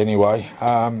of red anyway,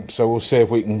 so we'll see if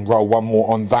we can roll one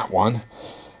more on that one,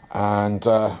 and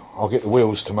I'll get the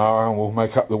wheels tomorrow and we'll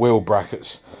make up the wheel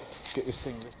brackets. Get this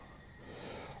thing.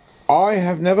 I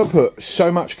have never put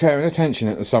so much care and attention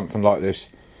into something like this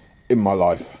in my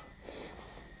life.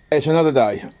 It's another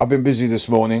day. I've been busy this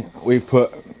morning. We've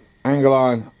put angle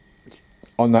iron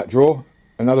on that drawer,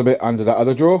 another bit under that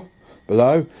other drawer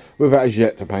below. We've had as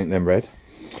yet to paint them red.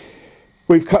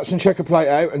 We've cut some checker plate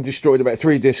out and destroyed about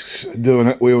 3 discs doing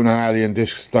it. We all know alien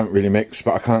discs don't really mix,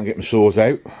 but I can't get my saws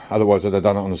out, otherwise I'd have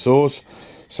done it on the saws.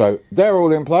 So they're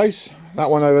all in place. That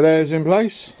one over there is in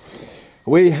place.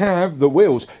 We have the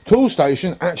wheels.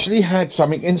 Toolstation actually had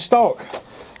something in stock.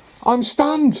 I'm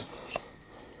stunned.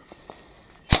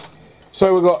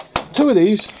 So we've got 2 of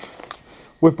these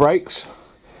with brakes,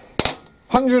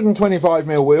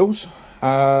 125mm wheels,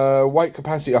 weight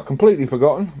capacity I've completely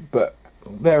forgotten, but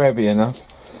they're heavy enough,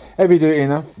 heavy duty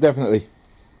enough, definitely.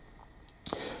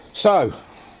 So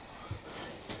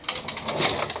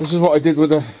this is what I did with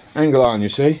the angle iron, you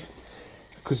see,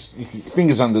 because your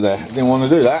fingers under there, didn't want to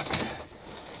do that.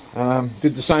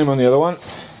 Did the same on the other one,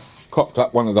 cocked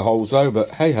up one of the holes though,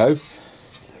 but hey ho.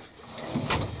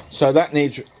 So that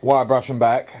needs wire brushing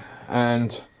back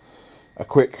and a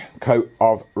quick coat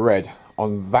of red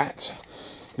on that.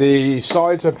 The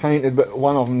sides are painted, but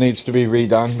one of them needs to be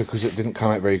redone because it didn't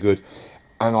come out very good,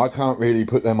 and I can't really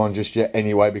put them on just yet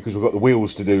anyway because we've got the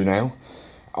wheels to do now.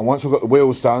 And once we've got the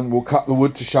wheels done, we'll cut the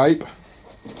wood to shape,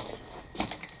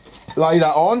 lay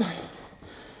that on,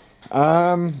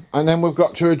 and then we've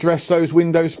got to address those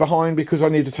windows behind because I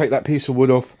need to take that piece of wood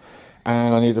off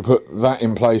and I need to put that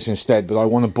in place instead. But I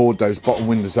want to board those bottom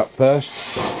windows up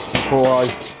first before I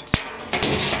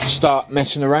start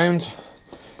messing around.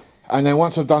 And then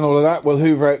once I've done all of that, we'll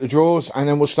hoover out the drawers and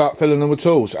then we'll start filling them with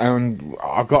tools. And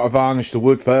I've got to varnish the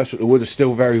wood first, but the wood is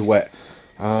still very wet.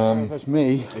 That's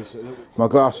me. My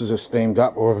glasses are steamed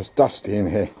up, or it's dusty in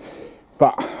here.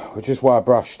 But we just wire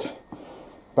brushed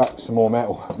back some more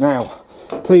metal. Now,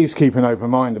 please keep an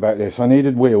open mind about this. I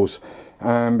needed wheels.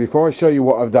 Before I show you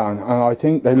what I've done, and I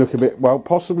think they look a bit, well,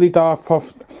 possibly daft,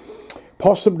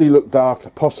 possibly look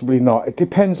daft, possibly not. It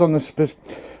depends on the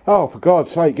oh, for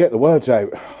God's sake, get the words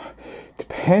out.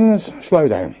 Depends, slow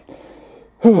down.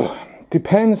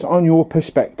 Depends on your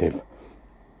perspective.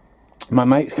 My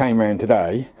mates came round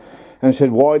today and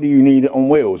said, why do you need it on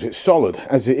wheels? It's solid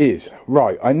as it is.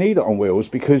 Right, I need it on wheels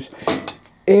because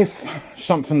if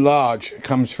something large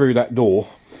comes through that door,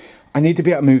 I need to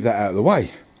be able to move that out of the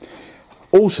way.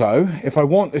 Also, if I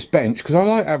want this bench, because I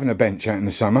like having a bench out in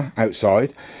the summer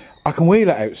outside, I can wheel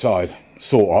it outside,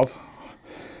 sort of.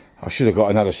 I should have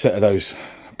got another set of those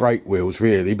brake wheels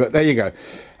really, but there you go.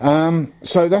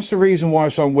 So that's the reason why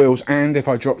it's on wheels, and if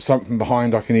I drop something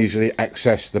behind I can easily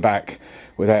access the back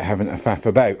without having to faff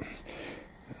about.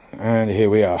 And here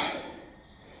we are.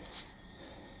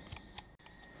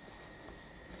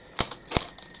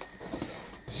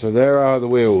 So there are the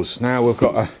wheels. Now we've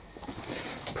got to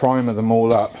primer them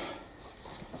all up,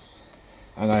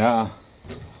 and they are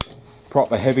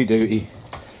proper heavy duty,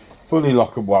 fully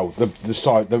lockable. Well,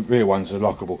 the rear ones are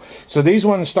lockable. So these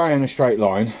ones stay in a straight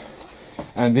line,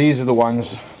 and these are the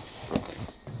ones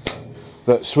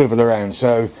that swivel around.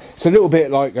 So it's a little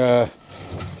bit like I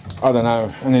don't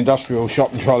know, an industrial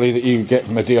shopping trolley that you get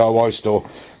from a DIY store.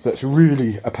 That's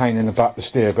really a pain in the butt to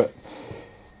steer, but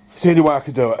it's the only way I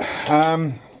could do it.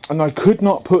 And I could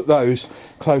not put those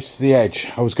close to the edge.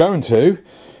 I was going to,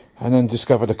 and then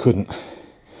discovered I couldn't.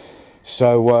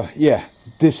 So yeah,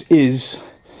 this is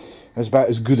about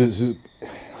as good as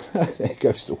there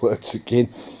goes the words again.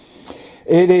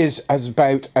 It is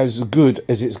about as good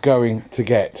as it's going to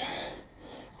get,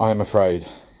 I'm afraid.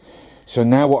 So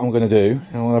now what I'm going to do,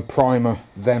 I'm going to primer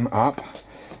them up,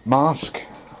 mask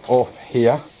off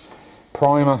here,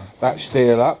 primer that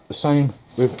steel up, the same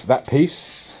with that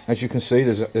piece. As you can see,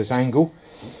 there's angle.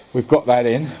 We've got that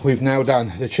in. We've now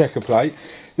done the checker plate.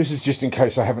 This is just in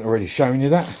case I haven't already shown you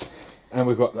that. And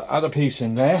we've got the other piece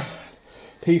in there,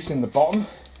 piece in the bottom.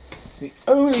 The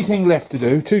only thing left to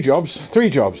do, 3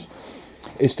 jobs,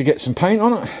 is to get some paint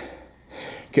on it,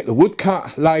 get the wood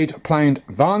cut, laid, planed,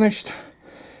 varnished,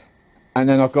 and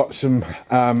then I've got some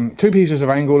 2 pieces of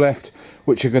angle left,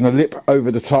 which are going to lip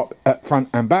over the top at front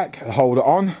and back, hold it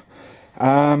on.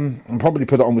 And probably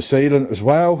put it on with sealant as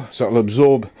well, so it'll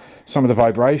absorb some of the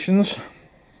vibrations.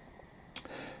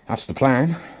 That's the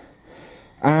plan.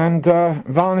 And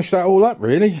varnish that all up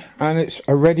really, and it's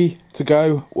a ready to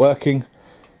go working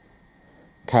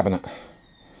cabinet.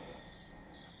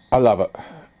 I love it.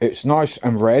 It's nice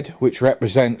and red, which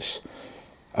represents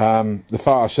the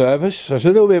fire service. So it's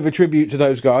a little bit of a tribute to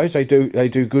those guys. They do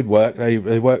good work. They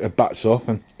work their butts off.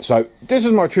 And so this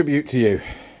is my tribute to you,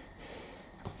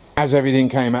 as everything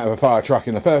came out of a fire truck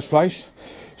in the first place.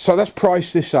 So let's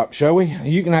price this up, shall we?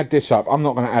 You can add this up. I'm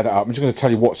not going to add it up. I'm just going to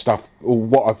tell you what stuff, or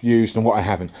what I've used and what I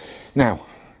haven't. Now,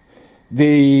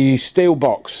 the steel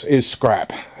box is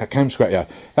scrap. It came scrap, yeah.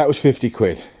 That was 50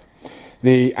 quid.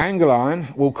 The angle iron,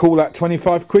 we'll call that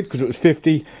 25 quid because it was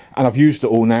 50, and I've used it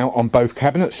all now on both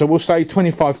cabinets. So we'll say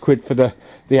 25 quid for the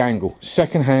angle.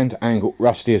 Second-hand angle,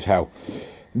 rusty as hell.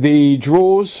 The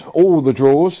drawers, all the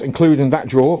drawers, including that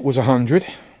drawer, was 100.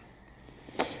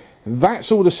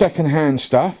 That's all the second-hand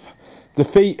stuff. The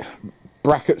feet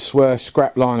brackets were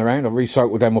scrap lying around. I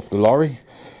recycled them off the lorry.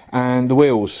 And the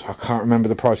wheels, I can't remember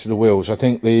the price of the wheels. I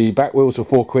think the back wheels were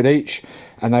 4 quid each,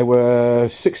 and they were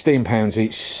 £16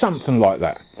 each, something like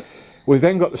that. We've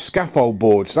then got the scaffold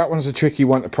boards. That one's a tricky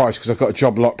one to price because I've got a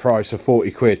job lot price of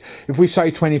 40 quid. If we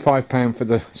say £25 for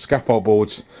the scaffold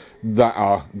boards that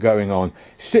are going on,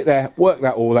 sit there, work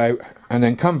that all out, and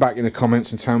then come back in the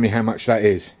comments and tell me how much that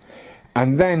is.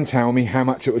 And then tell me how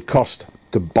much it would cost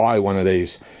to buy one of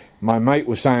these. My mate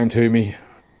was saying to me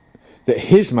that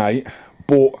his mate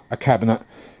bought a cabinet.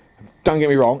 Don't get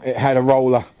me wrong, it had a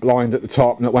roller lined at the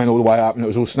top and it went all the way up and it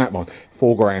was all snap-on.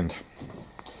 4 grand.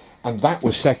 And that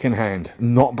was second hand,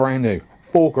 not brand new.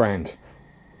 4 grand.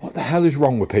 What the hell is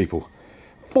wrong with people?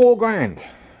 4 grand.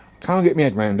 Can't get my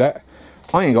head around that.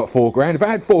 I ain't got 4 grand. If I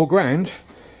had 4 grand,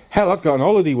 hell, I'd go on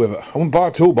holiday with it. I wouldn't buy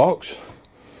a toolbox.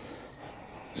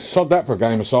 Sod that for a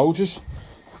game of soldiers.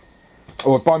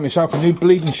 Or I'd buy myself a new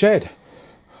bleeding shed.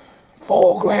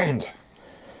 4 grand.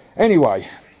 Anyway,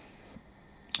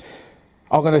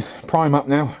 I'm going to prime up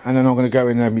now, and then I'm going to go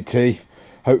in and have my tea.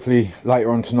 Hopefully later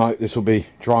on tonight this will be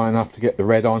dry enough to get the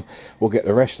red on. We'll get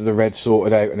the rest of the red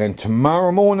sorted out, and then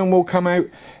tomorrow morning we'll come out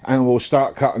and we'll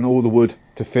start cutting all the wood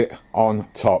to fit on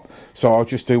top. So I'll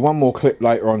just do one more clip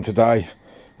later on today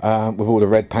with all the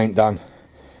red paint done,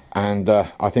 and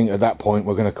I think at that point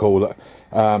we're going to call it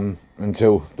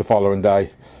until the following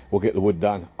day. We'll get the wood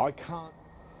done. I can't.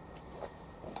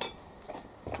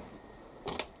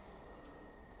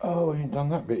 Oh, we ain't done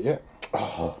that bit yet.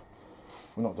 Oh,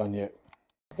 we're not done yet.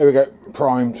 There we go,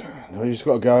 primed. We just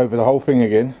got to go over the whole thing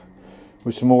again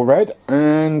with some more red,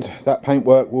 and that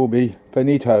paintwork will be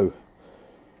finito.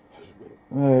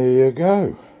 There you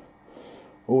go.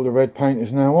 All the red paint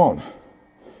is now on.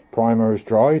 Primer has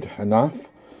dried enough.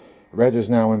 Red is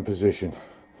now in position.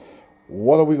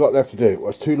 What have we got left to do?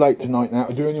 Well, it's too late tonight now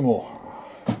to do any more.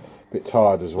 Bit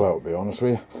tired as well, to be honest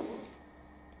with you.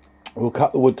 We'll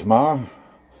cut the wood tomorrow.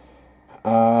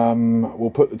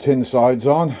 We'll put the tin sides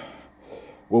on.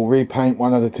 We'll repaint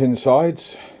one of the tin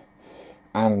sides,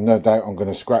 and no doubt I'm going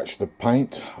to scratch the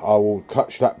paint. I will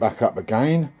touch that back up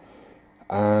again,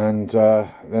 and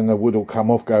then the wood will come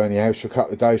off, go in the house for a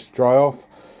couple of days to dry off,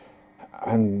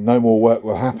 and no more work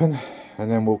will happen.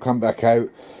 And then we'll come back out,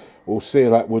 we'll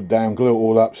seal that wood down, glue it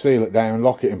all up, seal it down,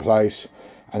 lock it in place,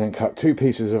 and then cut 2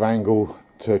 pieces of angle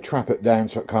to trap it down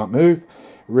so it can't move,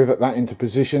 rivet that into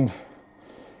position,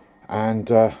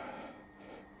 and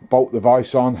bolt the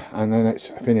vise on, and then it's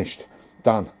finished,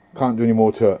 done. Can't do any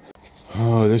more to it.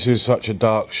 Oh, this is such a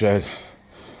dark shed.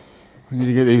 We need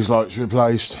to get these lights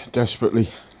replaced desperately.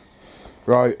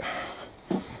 Right,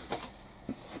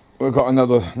 we've got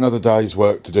another day's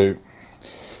work to do.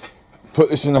 Put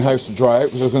this in the house to dry out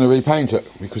because I was going to repaint it,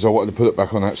 because I wanted to put it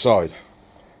back on that side.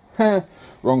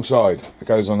 Wrong side, it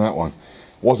goes on that one.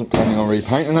 Wasn't planning on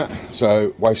repainting it,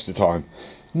 so waste of time.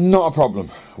 Not a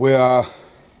problem. We are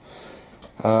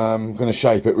going to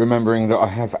shape it, remembering that I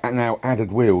have now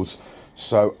added wheels,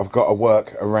 so I've got to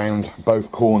work around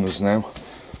both corners now.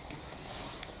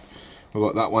 We've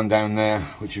got that one down there,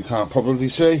 which you can't probably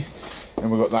see,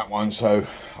 and we've got that one, so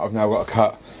I've now got to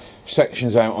cut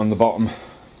sections out on the bottom,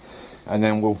 and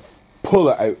then we'll pull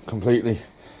it out completely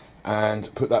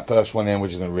and put that first one in. We're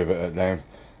just going to rivet it down.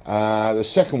 The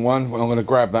second one, well, I'm going to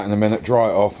grab that in a minute, dry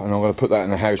it off, and I'm going to put that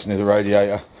in the house near the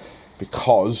radiator,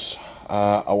 because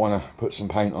I want to put some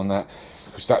paint on that,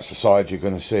 because that's the side you're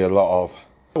going to see a lot of.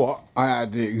 What? I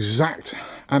had the exact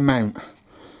amount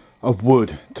of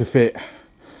wood to fit.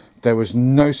 There was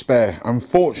no spare.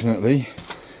 Unfortunately,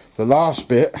 the last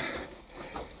bit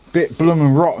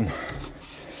bloomin' rotten.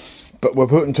 But we're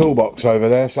putting toolbox over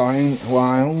there, so I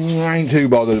ain't too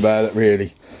bothered about it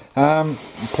really.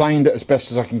 Planed it as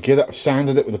best as I can get it. I've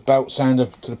sanded it with a belt sander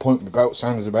to the point where the belt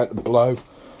sander's about to blow.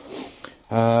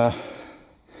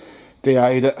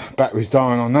 DA'd it, battery's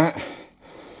dying on that.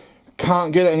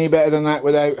 Can't get it any better than that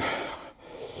without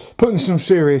putting some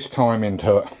serious time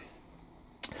into it.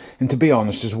 And to be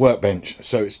honest, it's a workbench,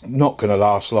 so it's not going to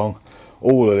last long.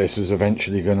 All of this is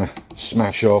eventually going to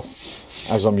smash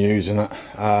off as I'm using it.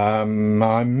 I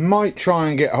might try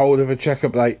and get hold of a checker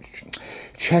plate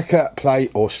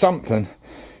or something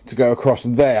to go across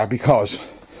there, because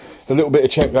the little bit of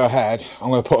checker I had,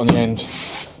 I'm going to put on the end,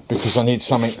 because I need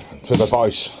something to the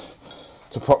vise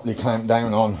to properly clamp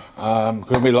down on. Going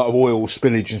to be a lot of oil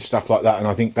spillage and stuff like that, and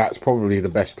I think that's probably the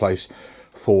best place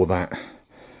for that.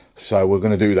 So we're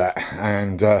going to do that,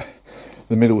 and the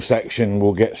middle section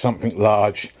will get something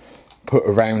large put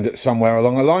around it somewhere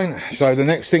along the line. So the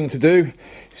next thing to do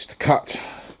is to cut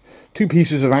 2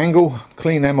 pieces of angle,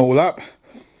 clean them all up,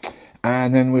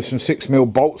 and then with some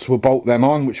 6mm bolts we'll bolt them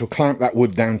on, which will clamp that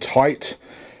wood down tight.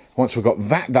 Once we've got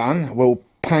that done, we'll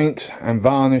paint and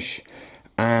varnish,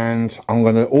 and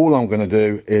all I'm gonna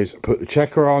do is put the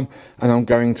checker on, and I'm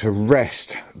going to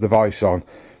rest the vise on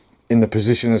in the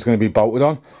position it's going to be bolted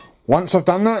on. Once I've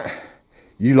done that,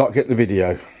 you lot get the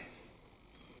video.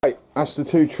 Right, that's the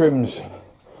 2 trims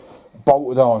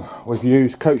bolted on. We've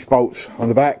used coach bolts on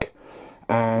the back,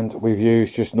 and we've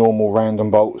used just normal random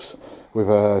bolts with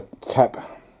a tap,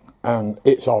 and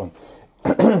it's on.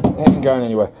 It ain't going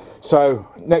anywhere. So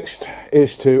next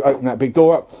is to open that big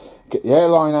door up, get the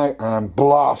airline out, and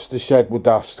blast the shed with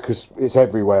dust, because it's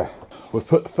everywhere. We've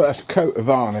put the first coat of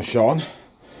varnish on.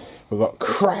 We've got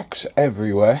cracks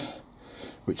everywhere,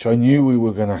 which I knew we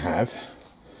were going to have.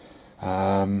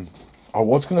 I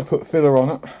was going to put filler on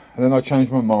it, and then I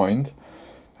changed my mind,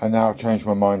 and now I've changed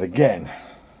my mind again.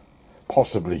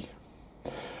 Possibly.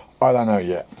 I don't know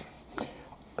yet.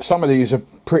 Some of these are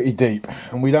pretty deep,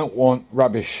 and we don't want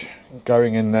rubbish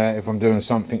going in there if I'm doing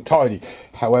something tidy.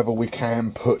 However, we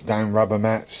can put down rubber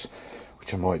mats,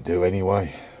 which I might do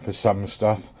anyway for some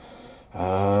stuff.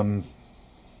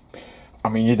 I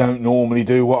mean, you don't normally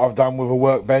do what I've done with a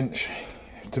workbench,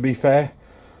 to be fair,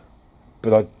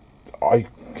 but I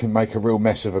can make a real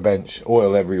mess of a bench.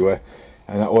 Oil everywhere,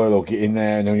 and that oil will get in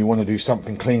there, and then you want to do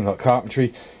something clean like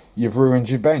carpentry, you've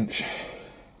ruined your bench.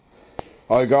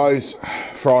 Hi guys,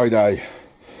 Friday.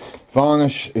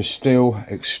 Varnish is still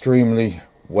extremely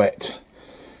wet,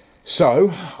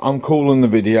 so I'm calling the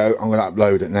video. I'm going to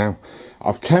upload it now.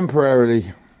 I've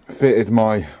temporarily fitted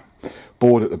my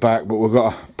board at the back, but we've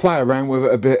got to play around with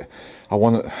it a bit. I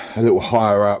want it a little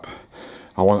higher up.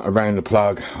 I want it around the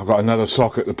plug. I've got another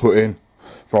socket to put in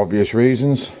for obvious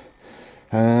reasons.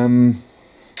 I've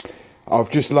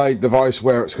just laid the vise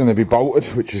where it's going to be bolted,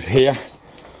 which is here,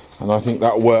 and I think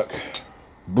that'll work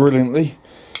brilliantly.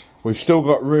 We've still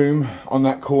got room on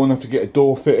that corner to get a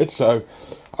door fitted, so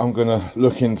I'm going to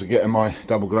look into getting my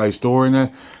double glazed door in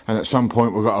there, and at some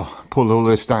point we've got to pull all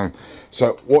this down.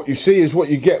 So what you see is what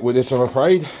you get with this, I'm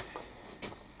afraid.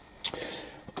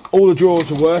 All the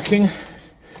drawers are working.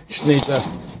 Just need to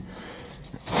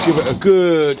give it a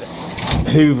good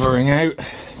hoovering out.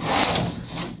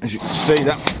 As you can see,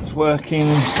 that one's working.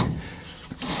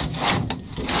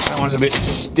 That one's a bit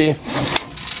stiff.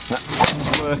 That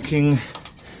one's working.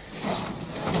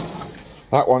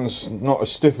 That one's not as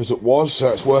stiff as it was, so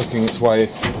it's working its way.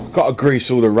 Got to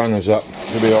grease all the runners up,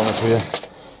 to be honest with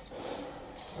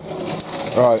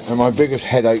you. Right, and my biggest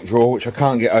headache drawer, which I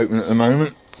can't get open at the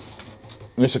moment.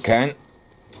 This I can.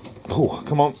 Oh,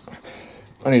 come on.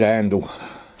 I need a handle.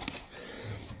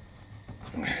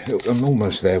 I'm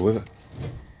almost there with it.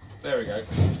 There we go.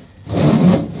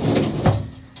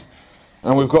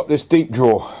 And we've got this deep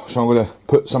drawer, so I'm going to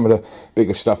put some of the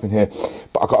bigger stuff in here.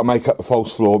 But I've got to make up the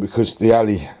false floor because the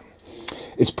alley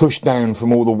is pushed down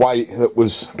from all the weight that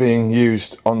was being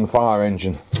used on the fire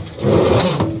engine.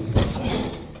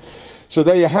 So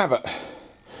there you have it.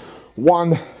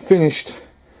 One finished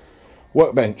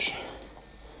workbench.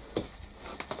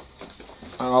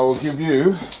 And I will give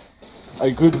you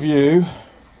a good view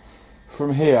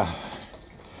from here.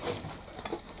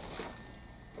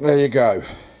 There you go.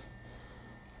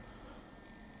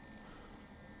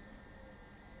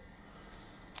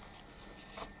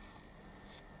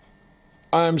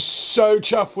 I am so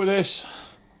chuffed with this.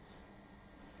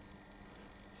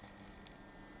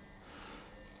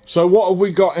 So what have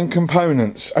we got in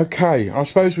components? Okay, I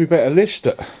suppose we better list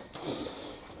it.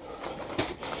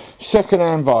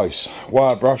 Second-hand vise,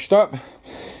 wire brushed up,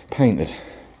 painted.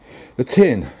 The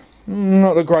tin,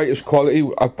 not the greatest quality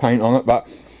of paint on it, but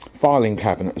filing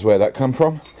cabinet is where that come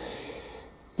from.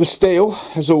 The steel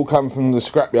has all come from the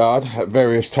scrapyard at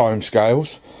various time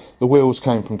scales. The wheels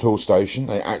came from Toolstation,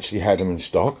 they actually had them in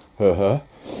stock. The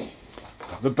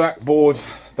backboard,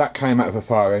 that came out of a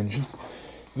fire engine.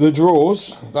 The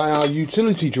drawers, they are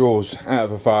utility drawers out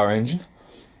of a fire engine.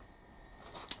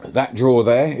 That drawer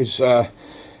there is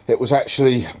it was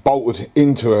actually bolted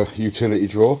into a utility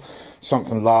drawer,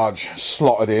 something large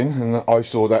slotted in, and I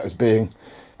saw that as being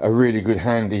a really good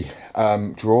handy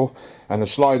drawer. And the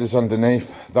sliders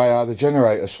underneath, they are the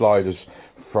generator sliders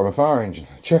from a fire engine.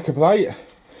 Checker plate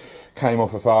came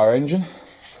off a fire engine.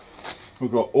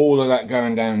 We've got all of that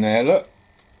going down there, look,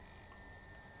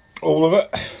 all of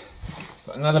it.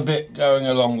 Got another bit going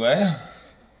along there,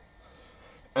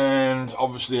 and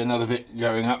obviously another bit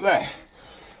going up there.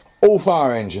 All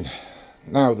fire engine.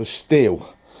 Now the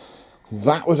steel,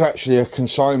 that was actually a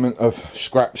consignment of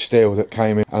scrap steel that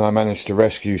came in, and I managed to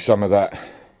rescue some of that,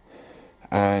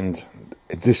 and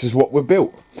this is what we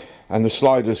built. And the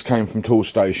sliders came from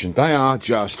Toolstation. They are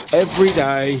just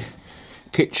everyday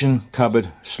kitchen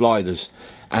cupboard sliders,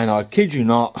 and I kid you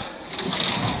not,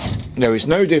 there is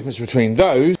no difference between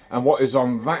those and what is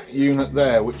on that unit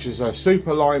there, which is a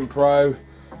Superline Pro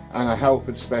and a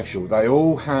Halford Special. They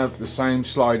all have the same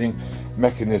sliding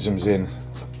mechanisms in,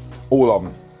 all of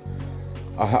them.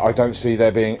 I don't see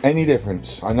there being any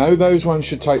difference. I know those ones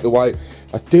should take the weight.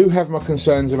 I do have my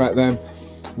concerns about them.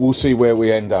 We'll see where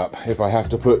we end up. If I have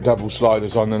to put double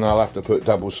sliders on, then I'll have to put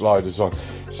double sliders on.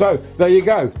 So there you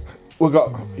go. We've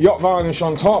got yacht varnish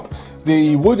on top.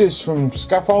 The wood is from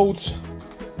scaffolds,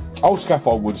 old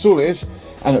scaffold wood, that's all it is,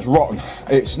 and it's rotten.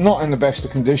 It's not in the best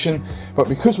of condition, but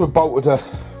because we've bolted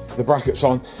the brackets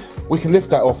on, we can lift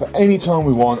that off at any time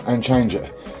we want and change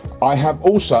it. I have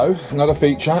also, another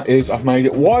feature is I've made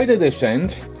it wider this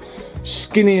end,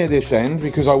 skinnier this end,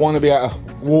 because I want to be able to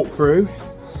walk through.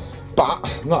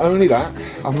 But not only that,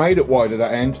 I've made it wider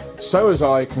that end so as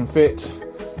I can fit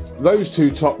those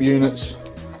two top units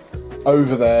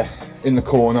over there in the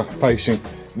corner facing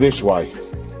this way,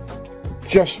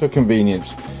 just for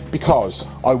convenience, because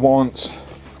I want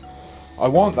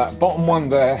that bottom one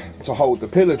there to hold the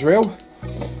pillar drill,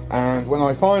 and when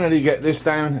I finally get this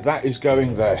down, that is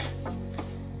going there,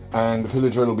 and the pillar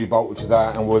drill will be bolted to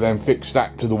that, and we'll then fix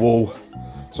that to the wall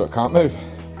so it can't move.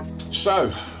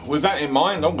 So with that in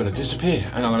mind, I'm going to disappear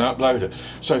and I'm going to upload it.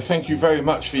 So thank you very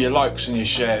much for your likes and your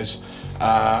shares.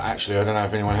 Actually, I don't know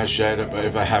if anyone has shared it, but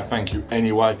if they have, thank you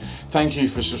anyway. Thank you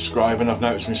for subscribing. I've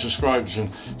noticed my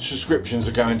subscriptions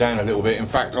are going down a little bit. In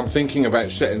fact, I'm thinking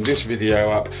about setting this video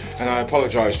up, and I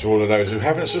apologise to all of those who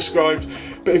haven't subscribed.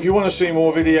 But if you want to see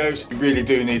more videos, you really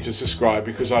do need to subscribe,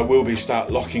 because I will be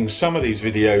start locking some of these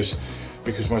videos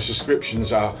because my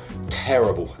subscriptions are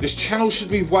terrible. This channel should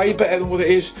be way better than what it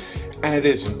is, and it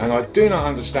isn't, and I do not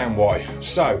understand why.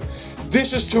 So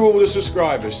this is to all the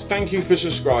subscribers. Thank you for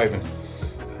subscribing.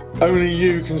 Only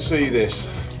you can see this.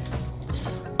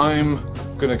 I'm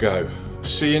gonna go.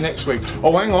 See you next week.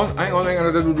 Oh, hang on.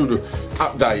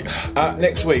 Update.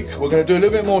 Next week we're going to do a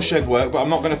little bit more shed work, but I'm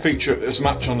not going to feature it as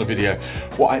much on the video.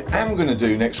 What I am going to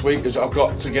do next week is I've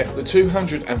got to get the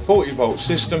 240 volt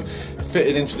system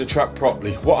fitted into the truck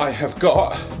properly. What I have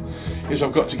got is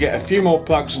I've got to get a few more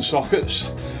plugs and sockets.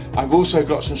 I've also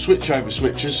got some switchover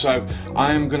switches, so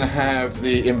I am going to have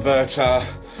the inverter,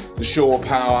 the shore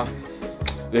power,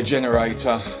 the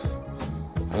generator,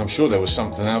 and I'm sure there was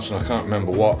something else and I can't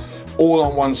remember what, all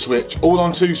on one switch, all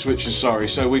on two switches, sorry,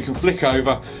 so we can flick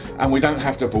over and we don't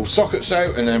have to pull sockets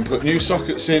out and then put new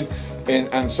sockets in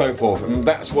and so forth. And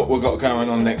that's what we've got going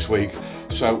on next week.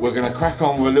 So we're going to crack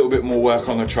on with a little bit more work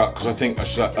on the truck, because I think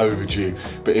that's overdue.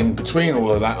 But in between all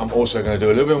of that, I'm also going to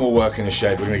do a little bit more work in the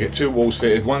shed. We're going to get 2 walls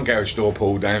fitted, 1 garage door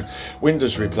pulled down,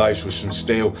 windows replaced with some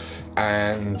steel,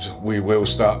 and we will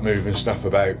start moving stuff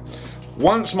about.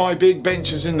 Once my big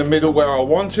bench is in the middle where I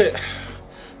want it,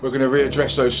 we're going to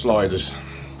readdress those sliders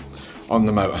on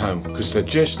the motorhome, because they're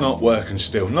just not working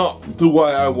still, not the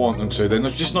way I want them to. They're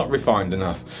just not refined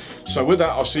enough. So with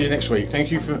that, I'll see you next week.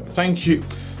 Thank you for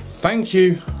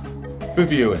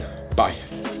viewing. Bye.